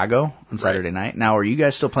Chicago on Saturday night. Now, are you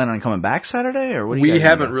guys still planning on coming back Saturday? Or what? We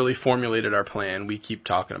haven't really formulated our plan. We keep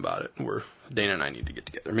talking about it. Dana and I need to get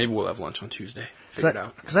together. Maybe we'll have lunch on Tuesday. Figure it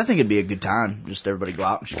out. Because I think it'd be a good time. Just everybody go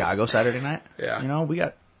out in Chicago Saturday night. Yeah. You know, we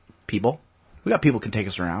got people. We got people who can take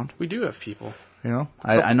us around. We do have people. You know,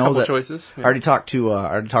 I know couple that. Choices. Yeah. I already talked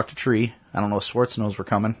to Tree. I don't know if Swartz knows we're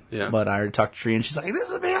coming. Yeah. But I already talked to Tree, and she's like, "This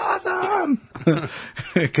would be awesome,"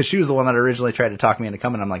 because she was the one that originally tried to talk me into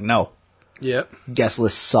coming. I'm like, "No." Yep. Guest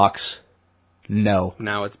list sucks. No.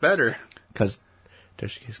 Now it's better. Because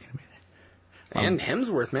Toshiki's gonna be there. And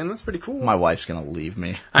Hemsworth, man, that's pretty cool. My wife's gonna leave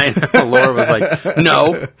me. I know. Laura was like,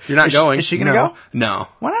 "No, you're not going." Is she gonna go? No.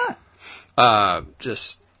 Why not?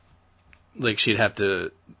 Just like she'd have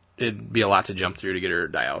to. It'd be a lot to jump through to get her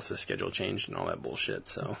dialysis schedule changed and all that bullshit.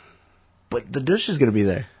 So But the douche is going to be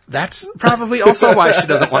there. That's probably also why she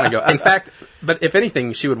doesn't want to go. In fact, but if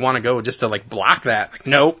anything, she would want to go just to like block that. Like,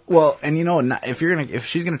 nope. Well, and if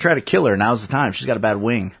she's gonna try to kill her, now's the time. She's got a bad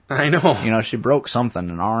wing. I know. She broke something,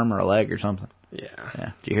 an arm or a leg or something. Yeah.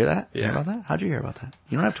 Yeah. Did you hear that? Yeah. You hear about that? How'd you hear about that?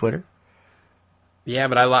 You don't have Twitter. Yeah,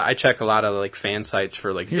 but I check a lot of like fan sites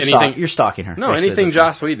for like You're anything. You're stalking her. No, anything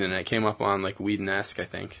Joss Whedon, and it came up on like Whedon-esque, I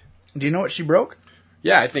think. Do you know what she broke?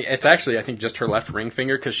 Yeah, I think it's actually just her left ring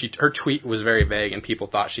finger because her tweet was very vague and people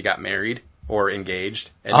thought she got married or engaged,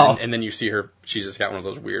 and then you see her, she's just got one of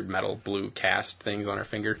those weird metal blue cast things on her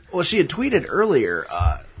finger. Well, she had tweeted earlier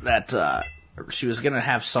that she was going to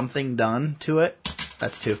have something done to it.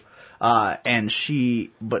 That's two. But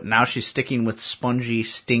now she's sticking with spongy,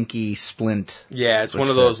 stinky splint. Yeah, it's one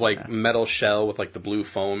of those like metal shell with like the blue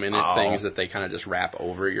foam in it things that they kind of just wrap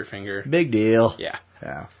over your finger. Big deal. Yeah.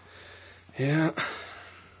 Yeah. Yeah.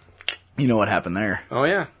 You know what happened there? Oh,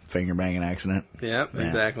 yeah. Finger banging accident. Yep, yeah,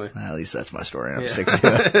 exactly. At least that's my story. I'm sticking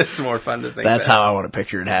to it. It's more fun to think That's how I want to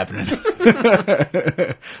picture it happening.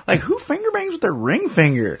 Like, who finger bangs with their ring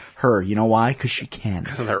finger? Her. You know why? Because she can.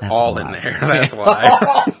 Because they're all in there. That's why.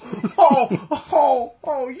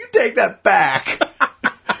 You take that back.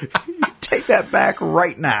 You take that back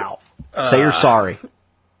right now. Say you're sorry.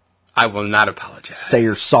 I will not apologize. Say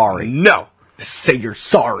you're sorry. No. Say you're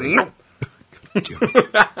sorry. No.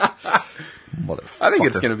 Motherfucker. I think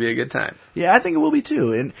it's going to be a good time. Yeah, I think it will be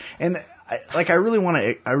too. And I really want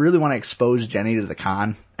to expose Jenny to the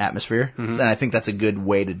con atmosphere. Mm-hmm. And I think that's a good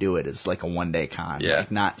way to do it. Is like a 1-day con. Yeah.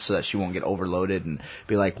 Like not so that she won't get overloaded and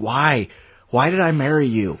be like, why did I marry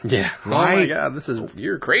you? Yeah. Why? Oh my God,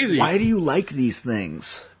 you're crazy. Why do you like these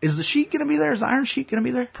things? Is the Sheik going to be there? Is the Iron Sheik going to be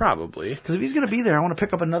there? Probably. Because if he's going to be there, I want to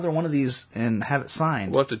pick up another one of these and have it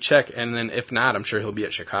signed. We'll have to check, and then if not, I'm sure he'll be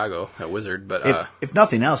at Chicago at Wizard. But if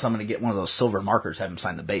nothing else, I'm going to get one of those silver markers, have him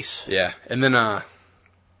sign the base. Yeah, and then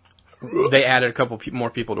they added a couple more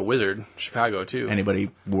people to Wizard Chicago too. Anybody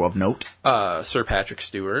of note? Sir Patrick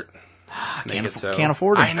Stewart. Can't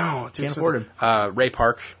afford him. I know. Can't afford him. Ray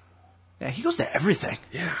Park. Yeah, he goes to everything.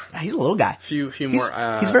 Yeah. He's a little guy. Few more.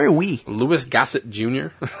 He's very wee. Louis Gossett Jr.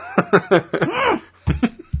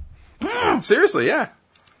 Seriously, yeah.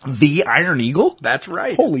 The Iron Eagle? That's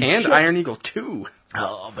right. Holy and shit. Iron Eagle 2.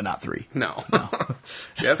 Oh, but not 3. No.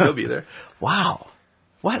 Jeff, he'll be there. Wow.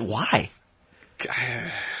 What? Why?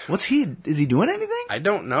 Is he doing anything? I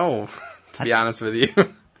don't know, to be honest with you.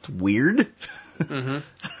 It's weird. Mm-hmm.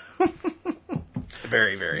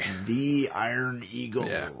 Very, very. The Iron Eagle.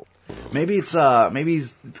 Yeah. Maybe it's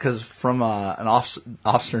because from an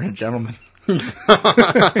officer and a gentleman.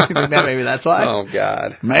 Maybe that's why. Oh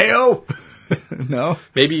God, Mayo. No.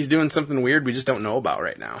 Maybe he's doing something weird we just don't know about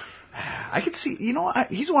right now. I could see.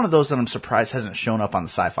 He's one of those that I'm surprised hasn't shown up on the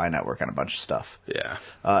Sci-Fi Network on a bunch of stuff. Yeah.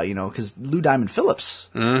 Because Lou Diamond Phillips,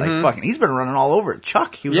 he's been running all over it.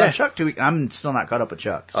 Chuck, he was on Chuck 2 weeks. I'm still not caught up with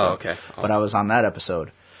Chuck. So, oh, okay. But I was on that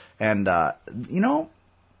episode, and not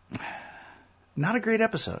a great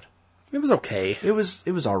episode. It was okay. It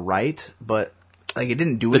was all right, but like it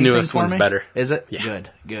didn't do anything. The newest for one's me. better. Is it? Yeah.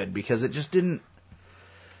 Good, because it just didn't.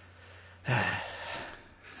 Yeah.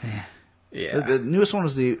 The newest one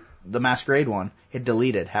was the Masquerade one. It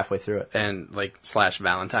deleted halfway through it. And /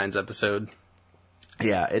 Valentine's episode.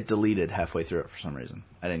 Yeah, it deleted halfway through it for some reason.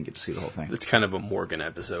 I didn't get to see the whole thing. It's kind of a Morgan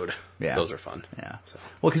episode. Yeah. Those are fun. Yeah. So.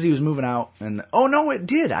 Well, because he was moving out, and it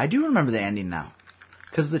did. I do remember the ending now,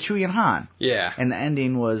 because the Chewie and Han. Yeah. And the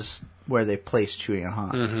ending was where they placed Chewie and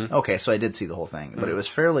Han. Mm-hmm. Okay, so I did see the whole thing, but it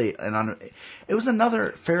was it was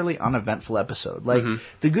another fairly uneventful episode. Like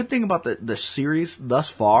the good thing about the series thus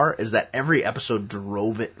far is that every episode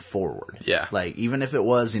drove it forward. Yeah. Like even if it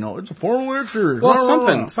was, it's a 4-week series.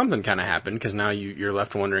 Well, something kind of happened because now you're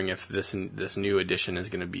left wondering if this new edition is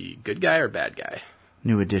going to be good guy or bad guy.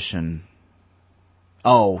 New edition.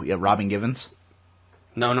 Oh yeah, Robin Givens.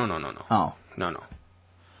 No. Oh no.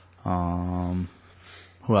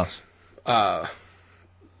 Who else?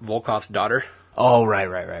 Volkov's daughter. Oh,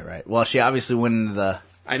 right. Well, she obviously went into the...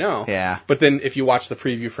 I know. Yeah. But then if you watch the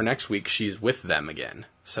preview for next week, she's with them again.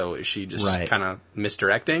 So is she just kind of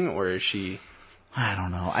misdirecting, or is she... I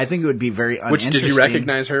don't know. I think it would be very uninteresting. Which, did you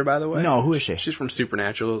recognize her, by the way? No, who is she? She's from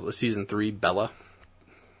Supernatural, Season 3, Bella.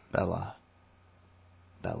 Bella.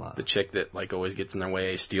 The chick that always gets in their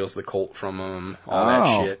way, steals the Colt from them, all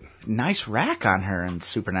that shit. Nice rack on her in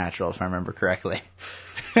Supernatural, if I remember correctly.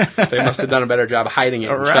 They must have done a better job of hiding it,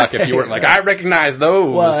 Chuck, if you weren't I recognize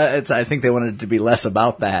those. Well, I think they wanted it to be less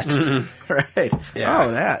about that. Mm-hmm. Right. Yeah.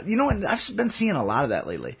 Oh, that. You know what? I've been seeing a lot of that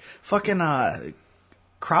lately. Fucking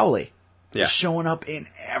Crowley. Yeah. showing up in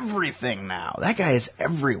everything now. That guy is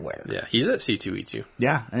everywhere. Yeah, he's at C2E2.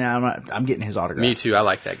 Yeah, and I'm getting his autograph. Me too. I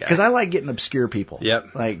like that guy. Because I like getting obscure people.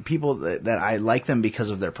 Yep. Like people that I like them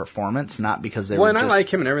because of their performance, not because they well, were and just... I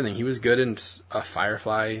like him and everything. He was good in a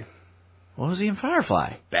Firefly. What was he in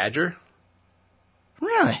Firefly? Badger.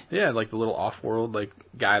 Really? Yeah, like the little off-world like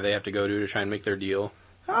guy they have to go to try and make their deal.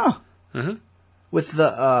 Oh. Mm-hmm. With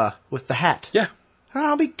the hat. Yeah.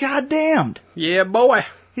 I'll be goddamned. Yeah, boy.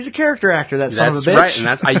 He's a character actor, that son of a bitch.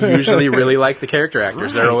 That's right, and I usually really like the character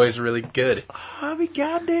actors. Right. They're always really good. I'll be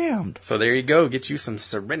goddamned. So there you go. Get you some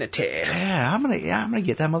Serenity. Yeah, I'm gonna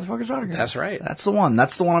get that motherfucker's autograph. That's right. That's the one.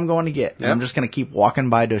 That's the one I'm going to get. Yep. And I'm just gonna keep walking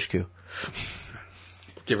by Dushku.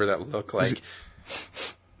 Give her that look like,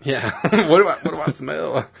 yeah. What do I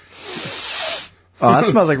smell? Oh, that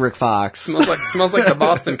smells like Rick Fox. smells like the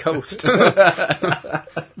Boston coast.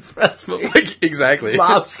 Smells like exactly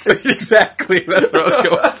lobster. Exactly. That's what I was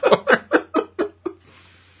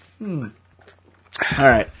going for. All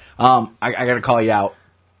right. I got to call you out.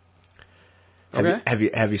 Okay.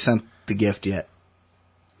 Have you sent the gift yet?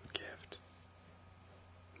 Gift.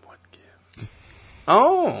 What gift?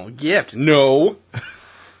 Oh, gift. No.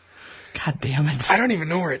 God damn it! I don't even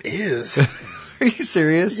know where it is. Are you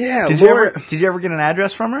serious? Yeah. Did you ever get an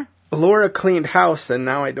address from her? Laura cleaned house, and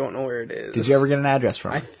now I don't know where it is. Did you ever get an address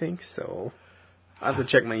from her? I think so. I have to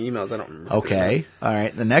check my emails. I don't remember. Okay. All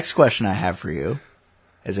right. The next question I have for you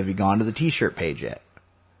is: have you gone to the T-shirt page yet?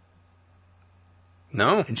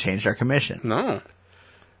 No. And changed our commission? No.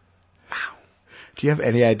 Wow. Do you have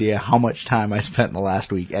any idea how much time I spent in the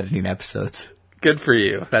last week editing episodes? Good for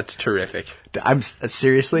you. That's terrific. I'm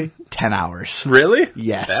seriously 10 hours. Really?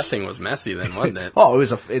 Yes. That thing was messy then, wasn't it? Oh, it was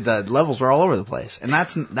the levels were all over the place, and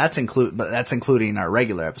that's including our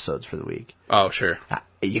regular episodes for the week. Oh, sure.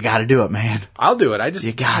 You got to do it, man. I'll do it.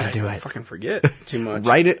 You got to do it. Fucking forget too much.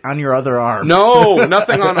 Write it on your other arm. No,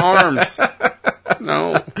 nothing on arms.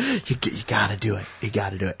 No. You got to do it. You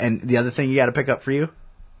got to do it. And the other thing you got to pick up for you.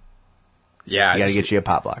 Yeah, I got to get you a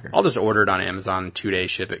pop blocker. I'll just order it on Amazon, 2-day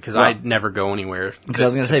ship it, because I never go anywhere. Because I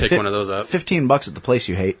was going to say, pick one of those up. $15 at the place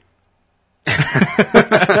you hate.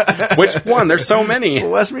 Which one? There's so many.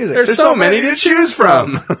 West Music. There's so many to choose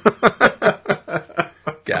from.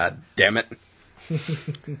 God damn it.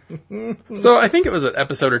 So I think it was an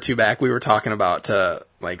episode or two back we were talking about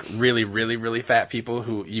like really, really, really fat people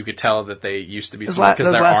who you could tell that they used to be small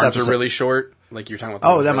because their arms are really short. Like you were talking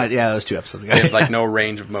about. That was 2 episodes ago. They had like no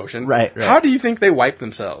range of motion. Right. How do you think they wipe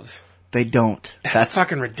themselves? They don't. That's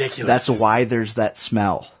fucking ridiculous. That's why there's that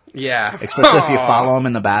smell. Yeah. Especially if you follow them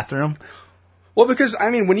in the bathroom. Well, because,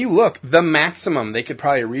 I mean, when you look, the maximum they could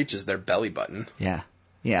probably reach is their belly button. Yeah.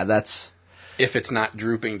 Yeah, that's... If it's not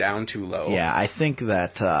drooping down too low. Yeah, I think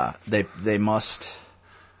that they must...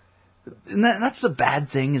 And that's the bad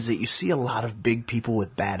thing, is that you see a lot of big people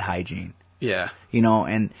with bad hygiene. Yeah. You know,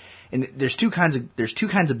 and there's two kinds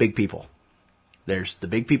of big people. There's the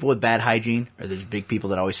big people with bad hygiene, or there's big people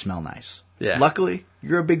that always smell nice. Yeah. Luckily,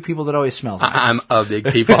 you're a big people that always smells nice. I'm a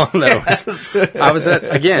big people. I was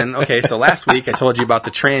at, again, okay, so last week I told you about the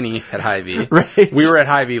tranny at Hy-Vee. Right. We were at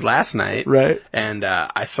Hy-Vee last night. Right. And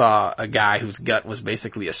I saw a guy whose gut was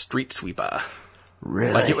basically a street sweeper.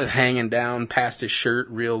 Really? Like it was hanging down past his shirt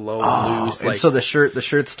real low, loose. And like, so the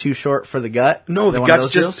shirt's too short for the gut? No, the gut's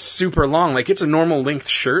just super long. Like it's a normal length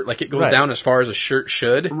shirt. Like it goes down as far as a shirt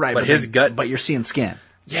should. Right. But his gut. But you're seeing skin.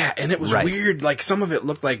 Yeah, and it was weird. Like some of it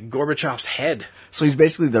looked like Gorbachev's head. So he's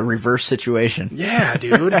basically the reverse situation. Yeah,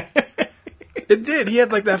 dude. It did. He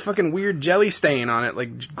had like that fucking weird jelly stain on it,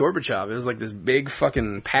 like Gorbachev. It was like this big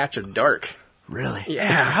fucking patch of dark. Really?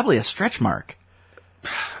 Yeah. It's probably a stretch mark.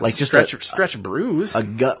 Like just stretch bruise. A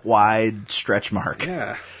gut-wide stretch mark.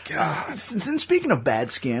 Yeah. God. And speaking of bad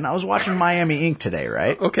skin, I was watching Miami Ink today,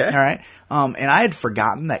 right? Okay. All right. And I had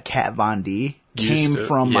forgotten that Kat Von D came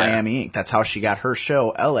from Miami Ink. That's how she got her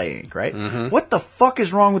show, LA Ink, right? Mm-hmm. What the fuck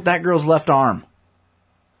is wrong with that girl's left arm?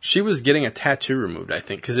 She was getting a tattoo removed, I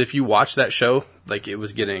think, because if you watch that show, like it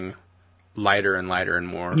was getting lighter and lighter and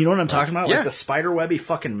more. You know what I'm talking about? Yeah. Like the spiderwebby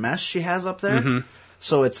fucking mess she has up there. Mm-hmm.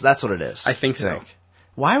 So that's what it is. I think so. Like,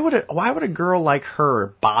 why would a girl like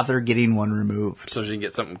her bother getting one removed? So she can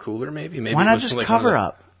get something cooler, maybe. Why not just cover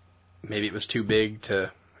up? Maybe it was too big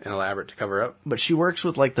and elaborate to cover up. But she works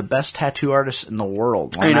with like the best tattoo artists in the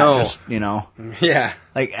world. I know. Just, Yeah.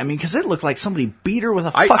 Like, I mean, because it looked like somebody beat her with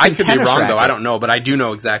a fucking tennis racket. I could be wrong, though. I don't know, but I do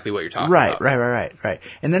know exactly what you're talking about. Right.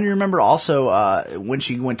 And then you remember also when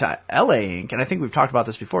she went to LA Ink, and I think we've talked about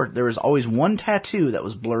this before, there was always one tattoo that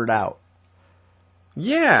was blurred out.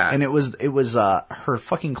 Yeah. And it was her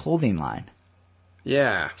fucking clothing line.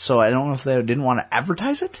 Yeah. So I don't know if they didn't want to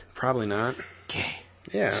advertise it? Probably not. Okay.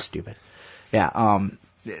 Yeah. Stupid.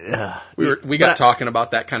 Yeah. We got talking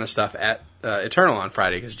about that kind of stuff at Eternal on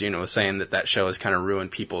Friday because Gino was saying that show has kind of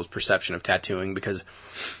ruined people's perception of tattooing because,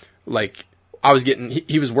 like, I was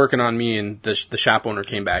he was working on me and the shop owner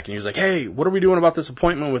came back and he was like, hey, what are we doing about this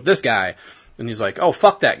appointment with this guy? And he's like, oh,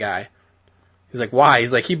 fuck that guy. He's like, why?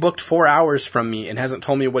 He's like, he booked 4 hours from me and hasn't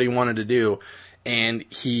told me what he wanted to do. And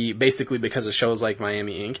he basically, because of shows like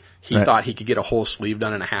Miami Ink, he thought he could get a whole sleeve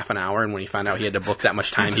done in a half an hour. And when he found out he had to book that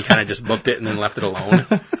much time, he kind of just booked it and then left it alone.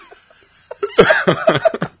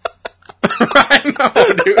 I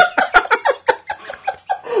know, dude.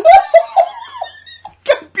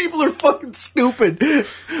 God, people are fucking stupid.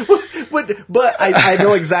 But I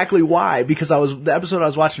know exactly why, because the episode I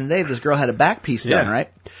was watching today, this girl had a back piece done,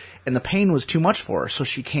 right? And the pain was too much for her, so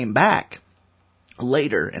she came back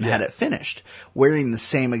later and had it finished wearing the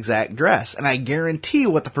same exact dress. And I guarantee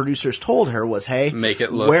what the producers told her was, hey, make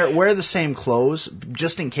it look, wear the same clothes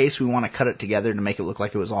just in case we want to cut it together to make it look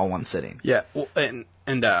like it was all one sitting. Yeah. Well, and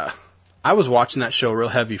I was watching that show real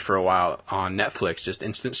heavy for a while on Netflix, just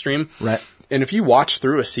instant stream. Right. And if you watch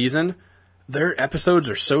through a season, their episodes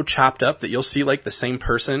are so chopped up that you'll see like the same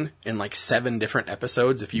person in like 7 different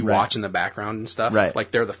episodes if you watch in the background and stuff. Right.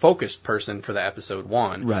 Like they're the focused person for the episode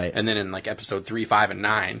 1. Right. And then in like episode 3, 5, and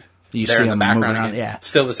 9, you they're see in the them background moving again. around, yeah.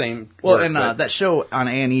 Still the same. Well, work, and but that show on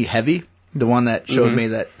A&E, Heavy, the one that showed me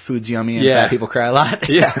that food's yummy and fat people cry a lot.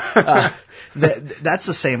 Yeah. That's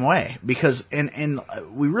the same way, because and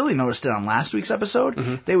we really noticed it on last week's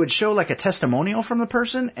episode. They would show like a testimonial from the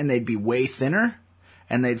person and they'd be way thinner.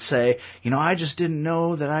 And they'd say, I just didn't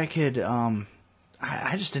know that I could,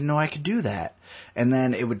 I just didn't know I could do that. And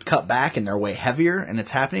then it would cut back and they're way heavier and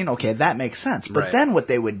it's happening. Okay, that makes sense. But then what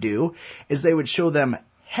they would do is they would show them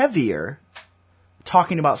heavier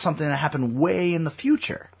talking about something that happened way in the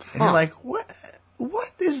future. And you're like, what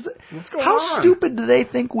is what's going how on? stupid do they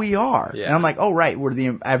think we are? Yeah. And I'm like, oh, right, we're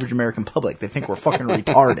the average American public. They think we're fucking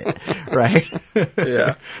retarded, right?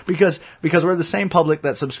 Yeah. Because we're the same public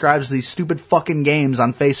that subscribes to these stupid fucking games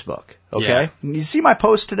on Facebook, okay? Yeah. You see my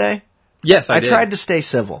post today? Yes, I did. tried to stay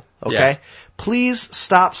civil, okay? Yeah. Please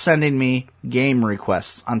stop sending me game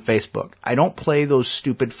requests on Facebook. I don't play those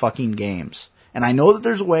stupid fucking games. And I know that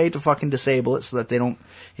there's a way to fucking disable it so that they don't,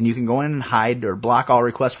 and you can go in and hide or block all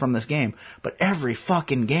requests from this game. But every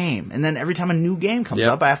fucking game, and then every time a new game comes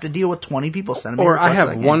up, I have to deal with 20 people sending me requests. Or I have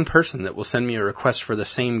for that one game. person that will send me a request for the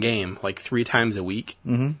same game like 3 times a week.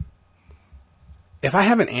 Mm-hmm. If I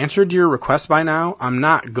haven't answered your request by now, I'm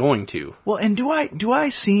not going to. Well, and do I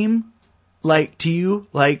seem like to you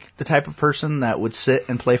like the type of person that would sit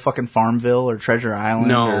and play fucking Farmville or Treasure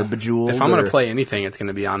Island or Bejeweled? If I'm going to play anything, it's going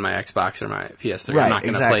to be on my Xbox or my PS3. Right, I'm not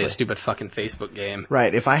going to exactly. play a stupid fucking Facebook game.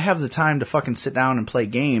 Right. If I have the time to fucking sit down and play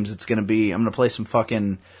games, it's going to be, I'm going to play some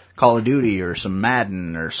fucking Call of Duty or some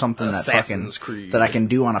Madden or something Assassin's Creed. that I can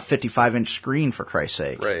do on a 55-inch screen, for Christ's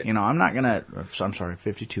sake. Right. I'm not going to, I'm sorry,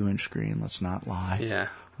 52-inch screen, let's not lie. Yeah.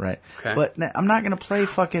 Right. Okay. But I'm not going to play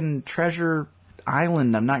fucking Treasure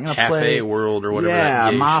Island. I'm not going to play Cafe World or whatever.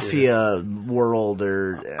 that gay Mafia World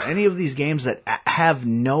or any of these games that have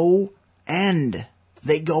no end.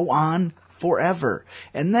 They go on forever.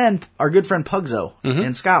 And then our good friend Pugzo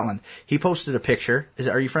in Scotland, he posted a picture.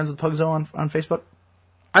 Are you friends with Pugzo on Facebook?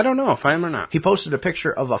 I don't know if I am or not. He posted a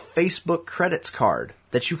picture of a Facebook credits card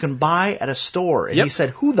that you can buy at a store. And Yep. he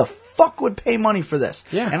said, who the fuck would pay money for this?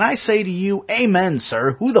 Yeah. And I say to you, amen,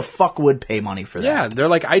 sir. Who the fuck would pay money for that? Yeah, they're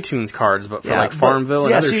like iTunes cards, but for like Farmville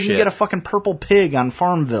and other so you shit. can get a fucking purple pig on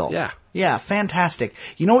Farmville. Yeah. Yeah, fantastic.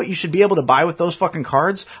 You know what you should be able to buy with those fucking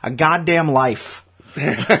cards? A goddamn life.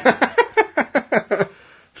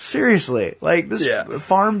 Seriously. Like, this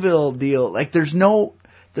Farmville deal, like, there is no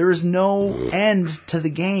end to the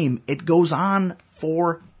game. It goes on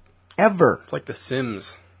forever. It's like The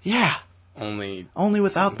Sims. Yeah. Only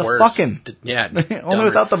without the worse. fucking. Yeah. Only dumber.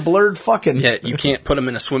 without the blurred fucking. Yeah, you can't put them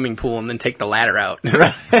in a swimming pool and then take the ladder out.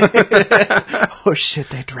 Oh shit,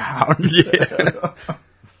 they drowned.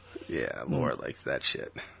 Yeah, Laura likes that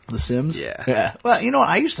shit. The Sims? Yeah. Well, you know what?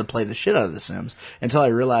 I used to play the shit out of The Sims until I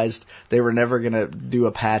realized they were never going to do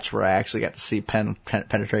a patch where I actually got to see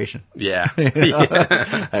penetration. Yeah.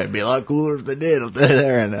 It'd be a lot cooler if they did up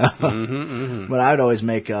there. But I would always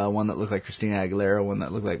make one that looked like Christina Aguilera, one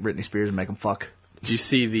that looked like Britney Spears, and make them fuck. Did you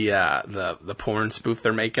see the porn spoof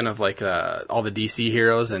they're making of like all the DC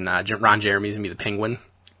heroes and Ron Jeremy's gonna be the Penguin?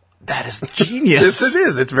 That is genius. Yes, it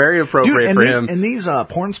is. It's very appropriate for him. And these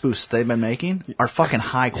porn spoofs they've been making are fucking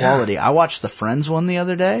high quality. I watched the Friends one the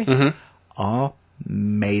other day. Oh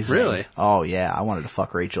amazing. Really? Oh, yeah. I wanted to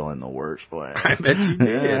fuck Rachel in the worst way. I bet you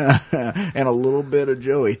did. And a little bit of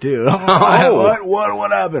Joey, too.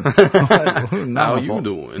 What happened? How you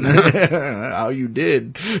doing? How you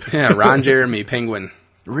did. Yeah, Ron Jeremy, Penguin.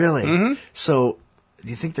 Really? Mm-hmm. So, do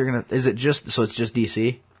you think they're going to... it's just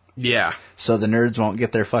DC? Yeah. So the nerds won't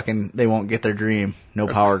get their they won't get their dream. No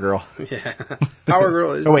Power Girl. Yeah. Power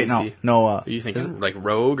Girl is Oh, wait, DC. no. Are you thinking like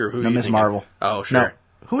Rogue or who? No, you Miss thinking? Marvel. Oh, sure.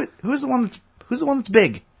 No. Who's the one that's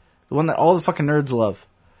big? The one that all the fucking nerds love.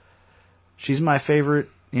 She's my favorite.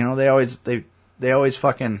 You know, they always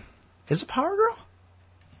fucking... Is it Power Girl?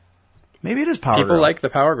 Maybe it is Power Girl. People like the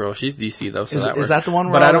Power Girl. She's DC though, so Is that works. that the one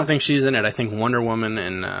where But all I don't the- think she's in it. I think Wonder Woman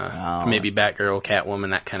and maybe Batgirl,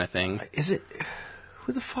 Catwoman, that kind of thing. Is it...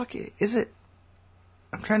 Who the fuck is it?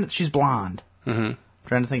 I'm trying to... She's blonde. Mm-hmm.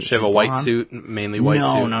 Trying to think. She have a white suit, mainly white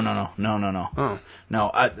suit. No. Oh.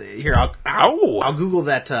 No, here, I'll Google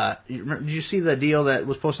that. Did you see the deal that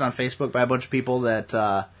was posted on Facebook by a bunch of people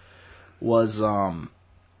that was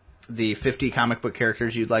the 50 comic book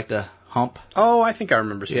characters you'd like to hump? Oh, I think I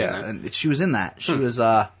remember seeing that. And she was in that. She was,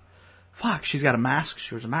 she's got a mask.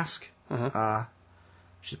 She wears a mask.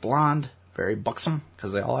 She's blonde, very buxom,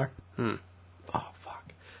 because they all are. Oh,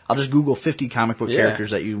 fuck. I'll just Google 50 comic book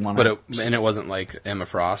characters that you want to... And it wasn't like Emma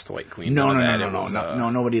Frost, White Queen. No, No,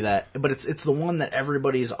 nobody that. But it's the one that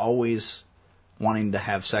everybody's always wanting to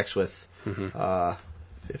have sex with.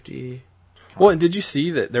 50... Well, and did you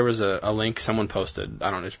see that there was a link someone posted?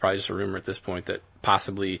 I don't know, it's probably just a rumor at this point that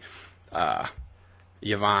possibly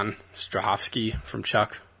Yvonne Strahovski from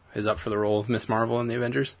Chuck is up for the role of Miss Marvel in the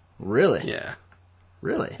Avengers. Really? Yeah.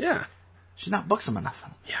 Really? Yeah. She's not buxom enough.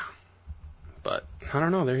 Yeah. But, I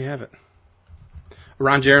don't know, there you have it.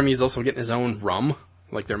 Ron Jeremy's also getting his own rum.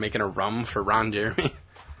 Like they're making a rum for Ron Jeremy.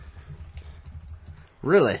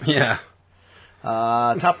 Really? Yeah.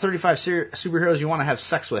 Top 35 superheroes you want to have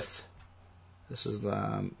sex with. This is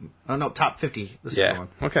the... top 50. This is the one.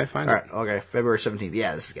 Okay, fine. All right, okay, February 17th.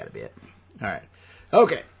 Yeah, this has got to be it. All right.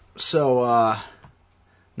 Okay, so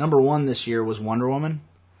number 1 this year was Wonder Woman.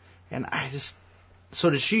 And I just... So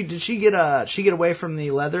did she get away from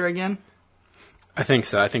the leather again? I think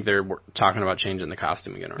so. I think they're talking about changing the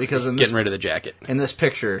costume again. Because getting rid of the jacket. In this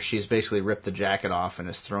picture, she's basically ripped the jacket off and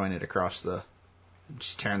is throwing it across the...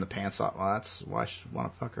 She's tearing the pants off. Well, that's why I should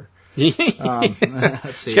want to fuck her.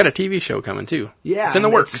 Let's see. She's got a TV show coming, too. Yeah. It's in the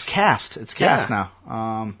works. It's cast. It's cast now.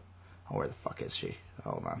 Where the fuck is she?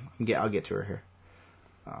 Hold on. I'll get to her here.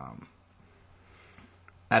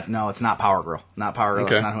 No, it's not Power Girl. Not Power Girl.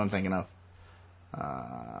 Okay. That's not who I'm thinking of.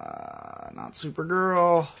 Not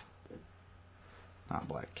Supergirl. Not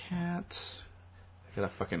Black Cat. I got a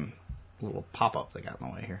fucking little pop-up that got in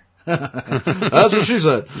the way here. That's what she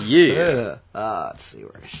said. Yeah. Let's see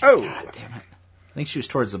where is she. Oh. God damn it. I think she was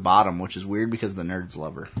towards the bottom, which is weird because the nerds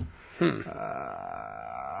love her.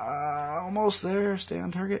 Almost there. Stay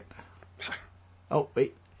on target. Oh,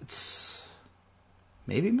 wait. It's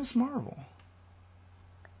maybe Miss Marvel.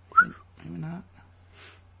 Maybe not.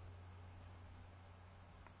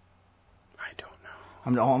 I don't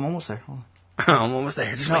know. I'm almost there. Hold on. I'm almost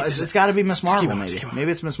there. Just No, wait, it's got to be Miss Marvel, keep on, maybe. keep on.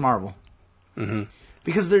 Maybe it's Miss Marvel. Mm-hmm.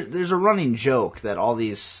 Because there's a running joke that all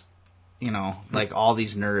these, like all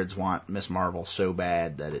these nerds want Miss Marvel so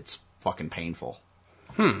bad that it's fucking painful.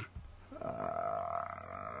 God,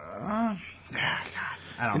 I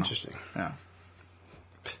don't Interesting. know. Yeah.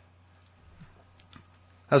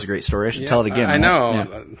 That was a great story. I should Yeah, tell it again. I right? know. Yeah.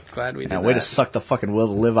 I'm glad we did Yeah, way that. to suck the fucking will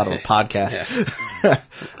to live out of a podcast.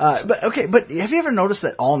 But have you ever noticed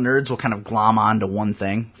that all nerds will kind of glom onto one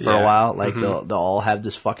thing for a while? Like they'll all have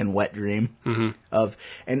this fucking wet dream of,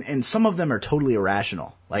 and some of them are totally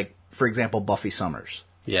irrational. Like for example, Buffy Summers.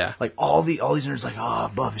 Yeah. Like all these nerds like, oh,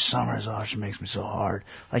 Buffy Summers, oh, she makes me so hard.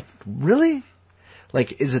 Like really?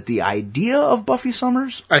 Like, is it the idea of Buffy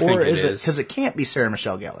Summers? I think or it is is. Because it can't be Sarah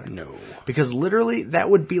Michelle Gellar. No. Because literally, that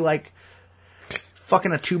would be like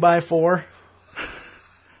fucking a 2x4.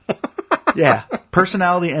 Yeah.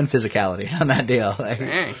 Personality and physicality on that deal. Like,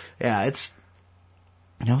 Dang. yeah, it's...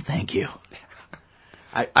 No, thank you.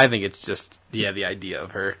 I think it's just, the idea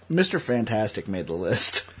of her. Mr. Fantastic made the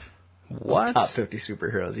list. What? Top 50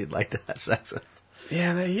 superheroes you'd like to have sex with.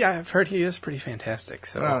 Yeah, I've heard he is pretty fantastic.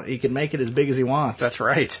 So Well, he can make it as big as he wants. that's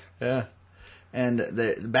right. Yeah. And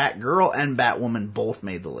the Batgirl and Batwoman both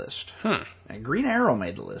made the list. And Green Arrow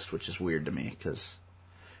made the list, which is weird to me.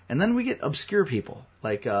 And then we get obscure people,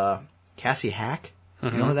 like Cassie Hack.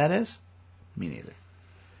 You know who that is? Me neither.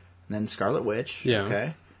 And then Scarlet Witch. Yeah.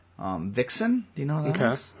 Okay. Vixen. Do you know who that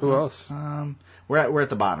Okay. is? Who else? We're at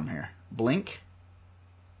the bottom here. Blink.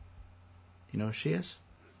 You know who she is?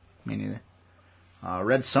 Me neither.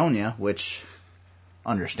 Red Sonja, which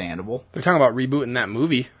understandable. They're talking about rebooting that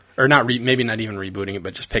movie. Or maybe not even rebooting it,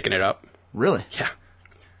 but just picking it up. Really? Yeah.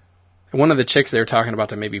 One of the chicks they were talking about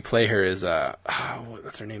to maybe play her is,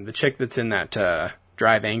 what's her name? The chick that's in that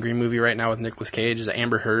Drive Angry movie right now with Nicolas Cage is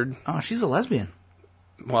Amber Heard. Oh, she's a lesbian.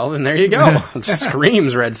 Well, then there you go.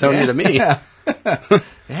 Screams Red Sonja to me. Yeah.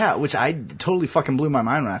 Yeah, which I totally fucking blew my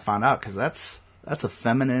mind when I found out, because that's a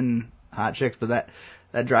feminine hot chick, but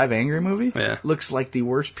that Drive Angry movie looks like the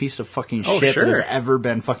worst piece of fucking shit that has ever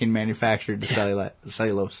been fucking manufactured to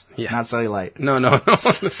cellulose. Yeah. Not cellulite. No.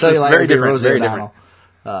 Cellulite very different. Rosie Very O'Donnell. different.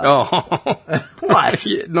 What?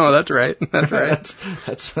 Yeah, no, that's right. That's right.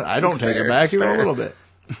 that's I don't take it back even a little bit.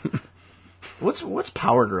 What's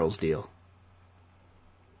Power Girl's deal?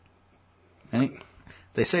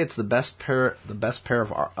 They say it's the best pair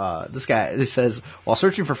of this guy. This says, while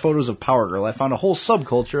searching for photos of Power Girl, I found a whole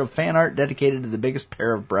subculture of fan art dedicated to the biggest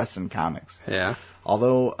pair of breasts in comics. Yeah.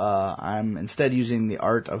 Although I'm instead using the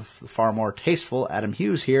art of the far more tasteful Adam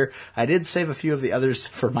Hughes here, I did save a few of the others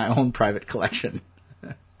for my own private collection.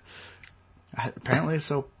 Apparently,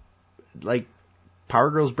 so like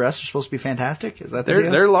Power Girl's breasts are supposed to be fantastic. Is that the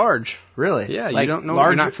deal? They're large. Really? Yeah. You don't know.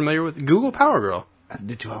 You're not familiar with Google Power Girl.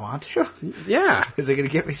 Do I want to? Yeah. Is it going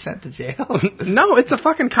to get me sent to jail? No, it's a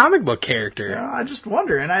fucking comic book character. No, I just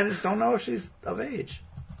wonder, and I just don't know if she's of age.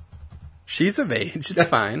 She's of age. It's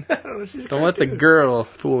fine. I don't know, she's don't let the girl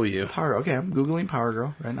fool you. Power. Okay, I'm Googling Power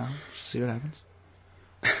Girl right now. Just see what happens.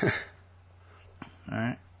 All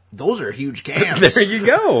right. Those are huge cans. There you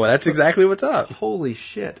go. That's exactly what's up. Holy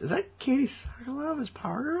shit. Is that Katie Sakalov as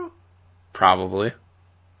Power Girl? Probably.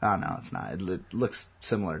 Oh, no, it's not. It looks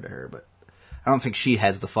similar to her, but I don't think she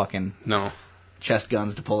has the fucking chest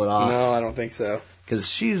guns to pull it off. No, I don't think so. Because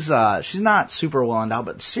she's not super well endowed,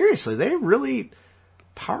 but seriously,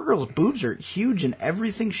 Power Girl's boobs are huge in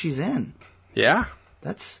everything she's in. Yeah.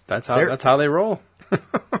 That's how they roll.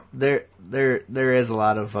 There is a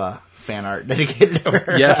lot of fan art dedicated to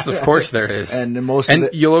her. Yes, of course there is. And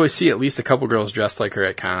you'll always see at least a couple girls dressed like her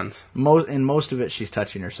at cons. Most of it, she's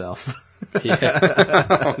touching herself.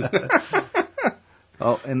 Yeah.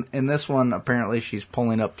 Oh, in this one, apparently she's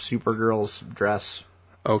pulling up Supergirl's dress.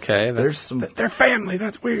 Okay, they're family.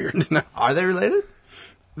 That's weird. No. Are they related?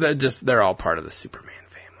 They're all part of the Superman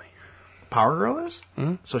family. Power Girl is?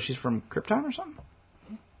 Mm-hmm. So she's from Krypton or something?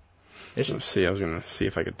 Is she? Let's see. I was going to see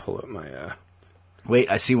if I could pull up my. Wait,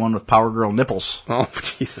 I see one with Power Girl nipples. Oh,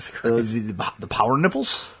 Jesus Christ! The power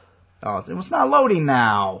nipples? Oh, it's not loading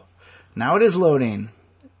now. Now it is loading.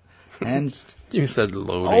 And you said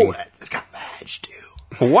loading. Oh, it's got vag too.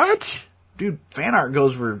 What? Dude, fan art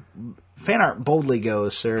boldly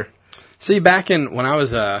goes, sir. See, back in when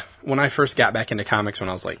I first got back into comics when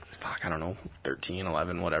I was like, I don't know, 13,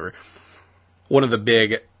 11, whatever. One of the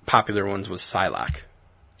big popular ones was Psylocke.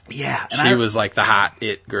 Yeah. She was like the hot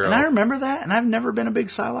it girl. And I remember that, and I've never been a big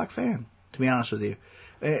Psylocke fan, to be honest with you.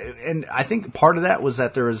 And I think part of that was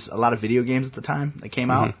that there was a lot of video games at the time that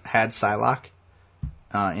came out, had Psylocke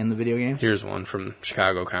in the video games. Here's one from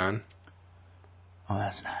Chicago Con. Oh,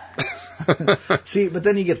 that's nice. See, but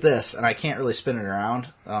then you get this, and I can't really spin it around.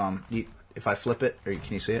 If I flip it, or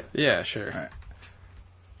can you see it? Yeah, sure. All right.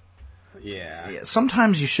 Yeah.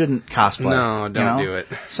 Sometimes you shouldn't cosplay. No, don't do it.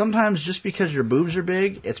 Sometimes just because your boobs are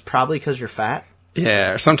big, it's probably because you're fat.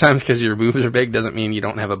 Yeah, or sometimes because your boobs are big doesn't mean you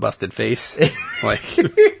don't have a busted face. Like.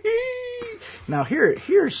 Now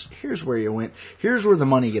here's where you went. Here's where the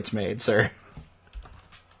money gets made, sir.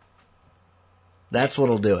 That's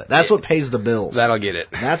what'll do it. That's what pays the bills. That'll get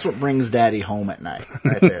it. That's what brings Daddy home at night,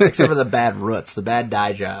 right there. Except for the bad roots, the bad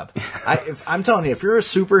dye job. I'm telling you, if you're a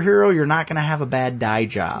superhero, you're not going to have a bad dye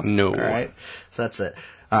job. No. All right? So that's it.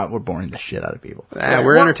 We're boring the shit out of people.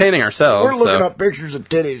 We're entertaining ourselves. We're looking up pictures of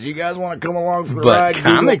titties. You guys want to come along for the ride? But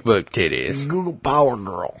comic book titties. Google Power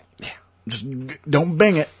Girl. Yeah. Just don't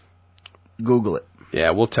Bing it. Google it. Yeah,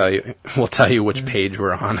 we'll tell you which page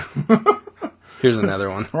we're on. Here's another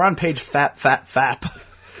one. We're on page fap.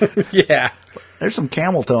 Yeah. There's some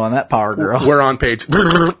camel toe on that Power Girl. We're on page.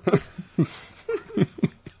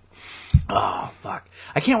 Oh, fuck.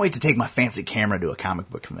 I can't wait to take my fancy camera to a comic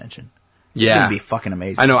book convention. Yeah. It's going to be fucking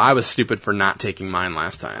amazing. I know, I was stupid for not taking mine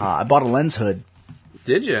last time. I bought a lens hood.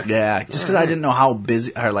 Did you? Yeah, just because I didn't know how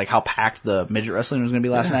busy or like how packed the midget wrestling was going to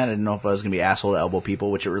be last night. I didn't know if I was going to be asshole to elbow people,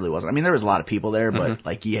 which it really wasn't. I mean, there was a lot of people there, but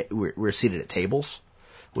like we're seated at tables,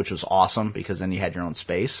 which was awesome because then you had your own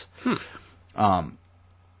space. But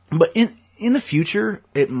in the future,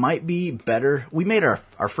 it might be better. We made our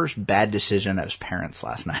first bad decision as parents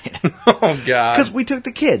last night. Oh God! Because we took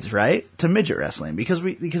the kids right to midget wrestling because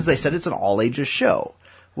they said it's an all ages show.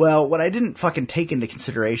 Well, what I didn't fucking take into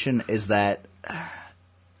consideration is that.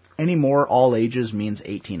 anymore, all ages means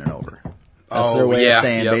 18 and over. That's their way of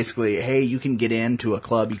saying, basically, hey, you can get into a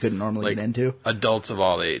club you couldn't normally get into. Adults of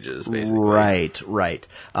all ages, basically. Right.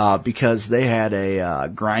 Because they had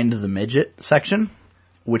a Grind the Midget section,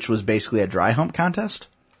 which was basically a dry hump contest.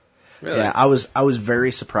 Really? Yeah, I was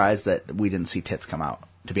very surprised that we didn't see tits come out,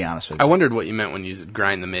 to be honest with you. I wondered what you meant when you said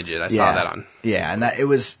Grind the Midget. I saw that on... Yeah, and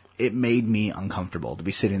it made me uncomfortable to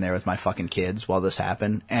be sitting there with my fucking kids while this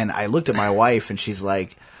happened. And I looked at my wife, and she's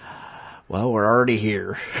like, well, we're already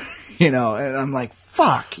here. And I'm like,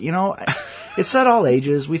 fuck, it said all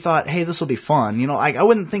ages. We thought, hey, this will be fun. I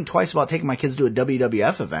wouldn't think twice about taking my kids to a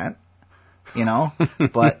WWF event,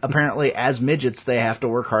 but apparently as midgets, they have to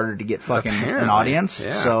work harder to get fucking an audience.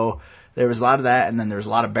 Yeah. So there was a lot of that. And then there was a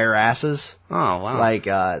lot of bare asses. Oh, wow. Like,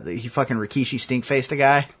 he fucking Rikishi stink-faced a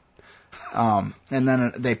guy. And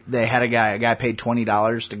then they had a guy paid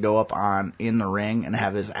 $20 to go up in the ring and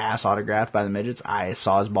have his ass autographed by the midgets. I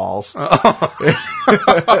saw his balls. It's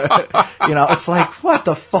like, what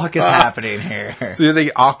the fuck is happening here? So are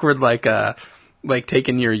they awkward like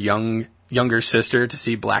taking your younger sister to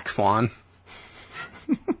see Black Swan?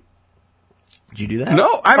 Did you do that?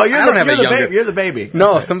 No, I don't have a younger. You're the baby.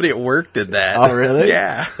 No, somebody at work did that. Oh, really?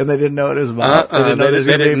 Yeah. And they didn't know what it was about? They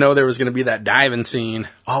didn't know there was going to be that diving scene.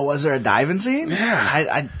 Oh, was there a diving scene? Yeah.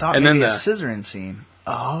 I thought and maybe then a scissoring scene.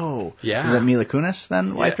 Oh. Yeah. Was that Mila Kunis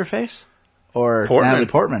then wiped her face? Or Portman. Natalie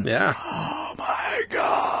Portman? Yeah. Oh, my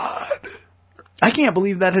God. I can't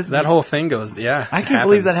believe that that whole thing goes, yeah. I can't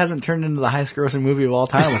believe that hasn't turned into the highest grossing movie of all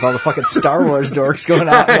time with all the fucking Star Wars dorks going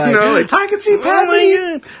out. I can see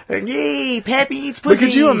Pappy. Yay, Pappy eats pussy. But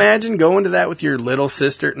could you imagine going to that with your little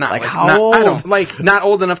sister? How old? Not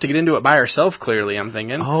old enough to get into it by herself, clearly, I'm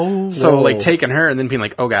thinking. Oh. So, taking her and then being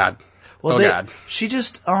like, oh, God. God. She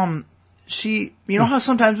just, you know how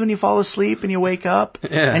sometimes when you fall asleep and you wake up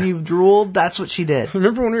and you've drooled? That's what she did.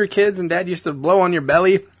 Remember when we were kids and Dad used to blow on your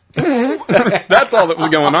belly? That's all that was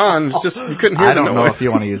going on. It's just you couldn't hear. I don't know if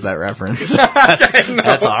you want to use that reference.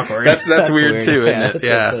 That's awkward. That's weird too, isn't it?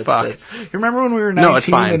 Yeah, fuck. You remember when we were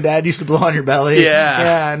 19 and Dad used to blow on your belly?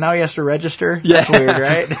 Yeah. Now he has to register. Yeah. That's weird,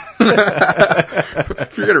 right?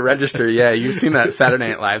 If you're gonna register, you've seen that Saturday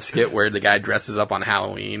Night Live skit where the guy dresses up on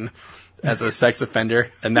Halloween as a sex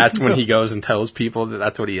offender, and that's when he goes and tells people that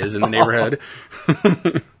that's what he is in the neighborhood.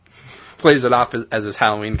 Plays it off as his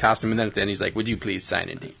Halloween costume, and then at the end he's like, would you please sign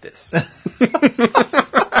and date this?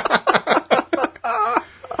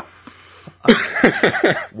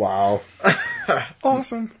 Wow.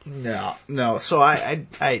 Awesome. No. So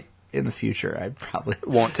I in the future, I probably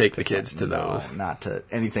won't take the kids to those. Not to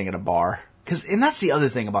anything at a bar. And that's the other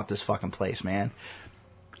thing about this fucking place, man.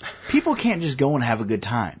 People can't just go and have a good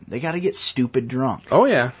time. They gotta get stupid drunk. Oh,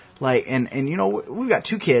 yeah. And we've got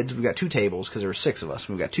two kids, we've got two tables, because there were 6 of us,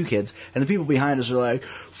 we've got 2 kids, and the people behind us are like,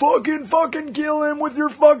 fucking kill him with your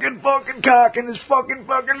fucking cock in his fucking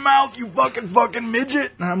mouth, you fucking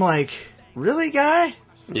midget. And I'm like, really, guy?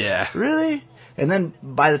 Yeah. Really? And then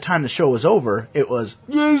by the time the show was over, it was,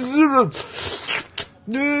 I'm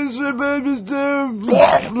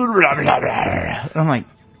like,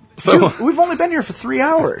 so we've only been here for 3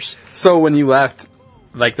 hours. So when you left,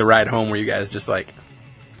 the ride home, were you guys just like,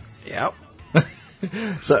 yep.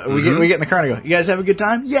 So we get in the car and I go, you guys have a good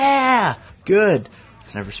time? Yeah! Good.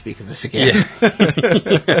 Let's never speak of this again.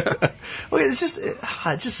 Yeah. Well, it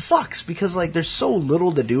just sucks because there's so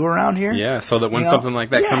little to do around here. Yeah, so that when something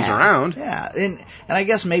like that comes around. Yeah. And I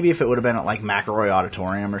guess maybe if it would have been at McElroy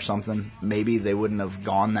Auditorium or something, maybe they wouldn't have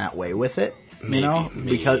gone that way with it. Maybe.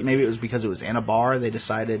 Because maybe it was because it was in a bar. They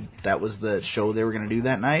decided that was the show they were going to do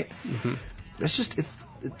that night. Mm-hmm. It's just, it's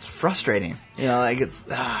frustrating. It's...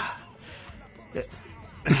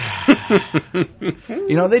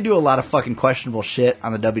 they do a lot of fucking questionable shit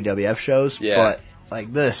on the WWF shows, but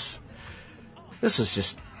this was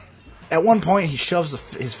just... At one point, he shoves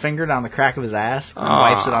his finger down the crack of his ass and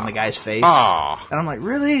wipes it on the guy's face. And I'm like,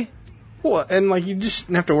 really? Well, and you just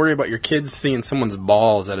didn't have to worry about your kids seeing someone's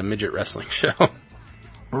balls at a midget wrestling show.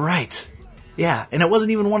 Right. Yeah, and it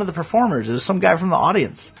wasn't even one of the performers. It was some guy from the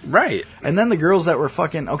audience. Right. And then the girls that were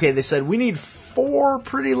they said, we need 4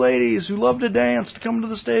 pretty ladies who love to dance to come to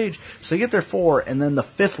the stage. So they get their 4, and then the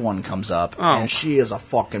 5th one comes up, and she is a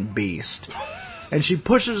fucking beast. And she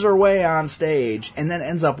pushes her way on stage, and then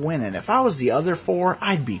ends up winning. If I was the other 4,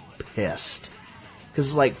 I'd be pissed.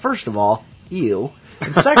 Because, first of all, ew.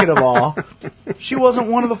 And second of all, she wasn't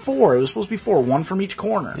one of the 4. It was supposed to be 4, one from each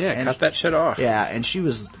corner. Yeah, cut that shit off. Yeah, and she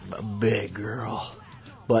was a big girl.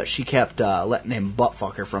 But she kept letting him butt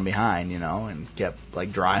fuck her from behind, and kept,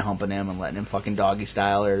 dry humping him and letting him fucking doggy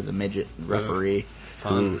style her, the midget referee,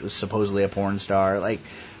 who was supposedly a porn star.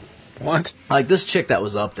 What? Like, this chick that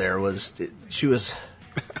was up there she was...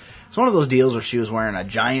 It's one of those deals where she was wearing a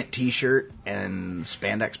giant T-shirt and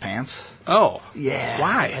spandex pants. Oh. Yeah.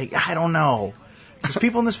 Why? Like, I don't know. Because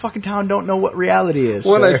people in this fucking town don't know what reality is.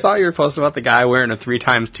 When I saw your post about the guy wearing a 3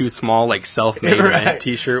 times too small, like, self-made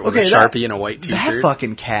T-shirt with a Sharpie and a white T-shirt. That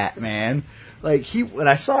fucking cat, man. Like, when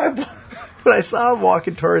I saw him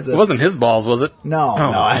walking towards us... It wasn't his balls, was it? No,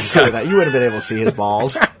 absolutely not. You would have been able to see his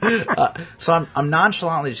balls. So I'm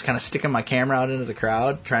nonchalantly just kind of sticking my camera out into the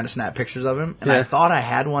crowd, trying to snap pictures of him. And I thought I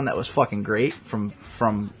had one that was fucking great from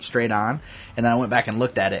straight on. And then I went back and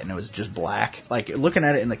looked at it, and it was just black. Like, looking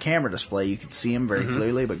at it in the camera display, you could see him very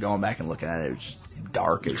clearly, but going back and looking at it, it was just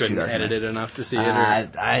dark. You couldn't edit it enough to see it?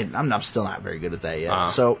 I'm still not very good at that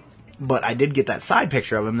yet. But I did get that side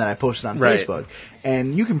picture of him that I posted on Facebook,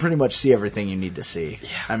 and you can pretty much see everything you need to see. Yeah.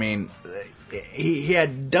 I mean, he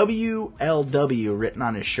had WLW written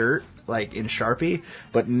on his shirt, like in Sharpie,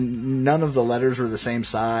 but none of the letters were the same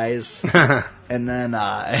size. And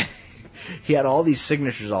then he had all these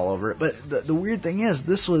signatures all over it. But the weird thing is,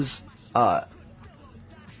 this was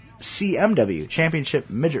CMW, Championship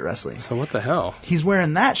Midget Wrestling. So what the hell? He's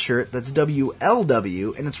wearing that shirt that's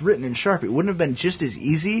WLW, and it's written in Sharpie. Wouldn't it have been just as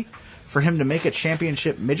easy for him to make a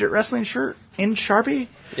Championship Midget Wrestling shirt in Sharpie?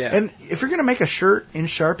 Yeah. And if you're going to make a shirt in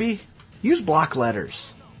Sharpie, use block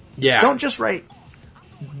letters. Yeah. Don't just write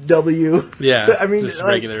W. Yeah. I mean, just like,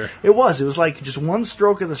 regular. It was like just one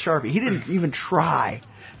stroke of the Sharpie. He didn't even try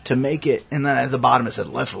to make it, and then at the bottom it said,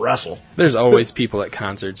 "Let's wrestle." There's always people at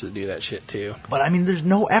concerts that do that shit too. But I mean, there's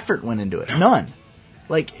no effort went into it. None.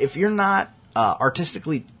 Like, if you're not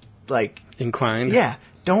artistically, like... inclined? Yeah.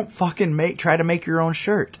 Don't fucking try to make your own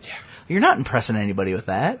shirt. Yeah. You're not impressing anybody with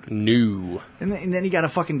that. No. And then you gotta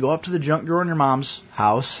fucking go up to the junk drawer in your mom's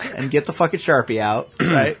house and get the fucking Sharpie out,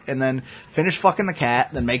 right? And then finish fucking the cat,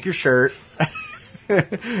 then make your shirt.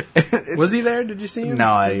 Was he there? Did you see him?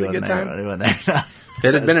 No, he wasn't there. He wasn't there. If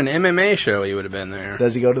it had been an MMA show, he would have been there.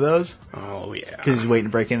 Does he go to those? Oh, yeah. Because he's waiting to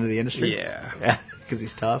break into the industry? Yeah. Yeah, because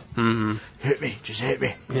he's tough? Mm-hmm. Hit me. Just hit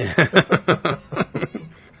me. Yeah.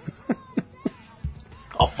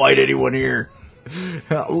 I'll fight anyone here.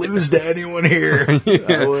 I'll lose to anyone here. Yeah.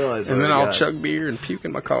 I will. And then I'll chug beer and puke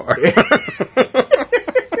in my car. It's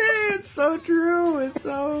so true. It's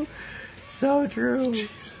so true.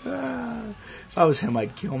 If I was him,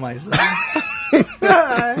 I'd kill myself.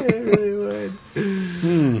 I really would.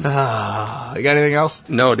 You got anything else?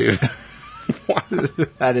 No, dude.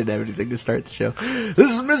 I didn't have anything to start the show.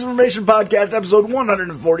 This is Misinformation Podcast, episode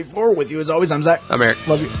 144. With you, as always, I'm Zach. I'm Eric.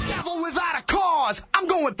 Love you. Devil without a cause, I'm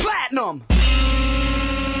going platinum.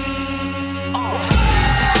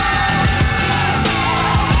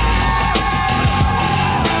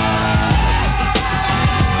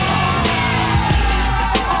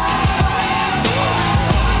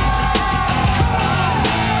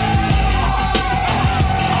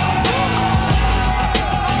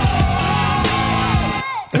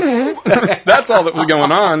 That's all that was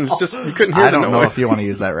going on. It's just you couldn't hear I don't the know noise. if you want to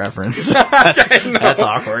use that reference. Okay, no. That's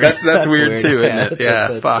awkward. That's weird too, isn't it?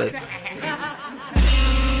 Yeah, Yeah, fuck. that's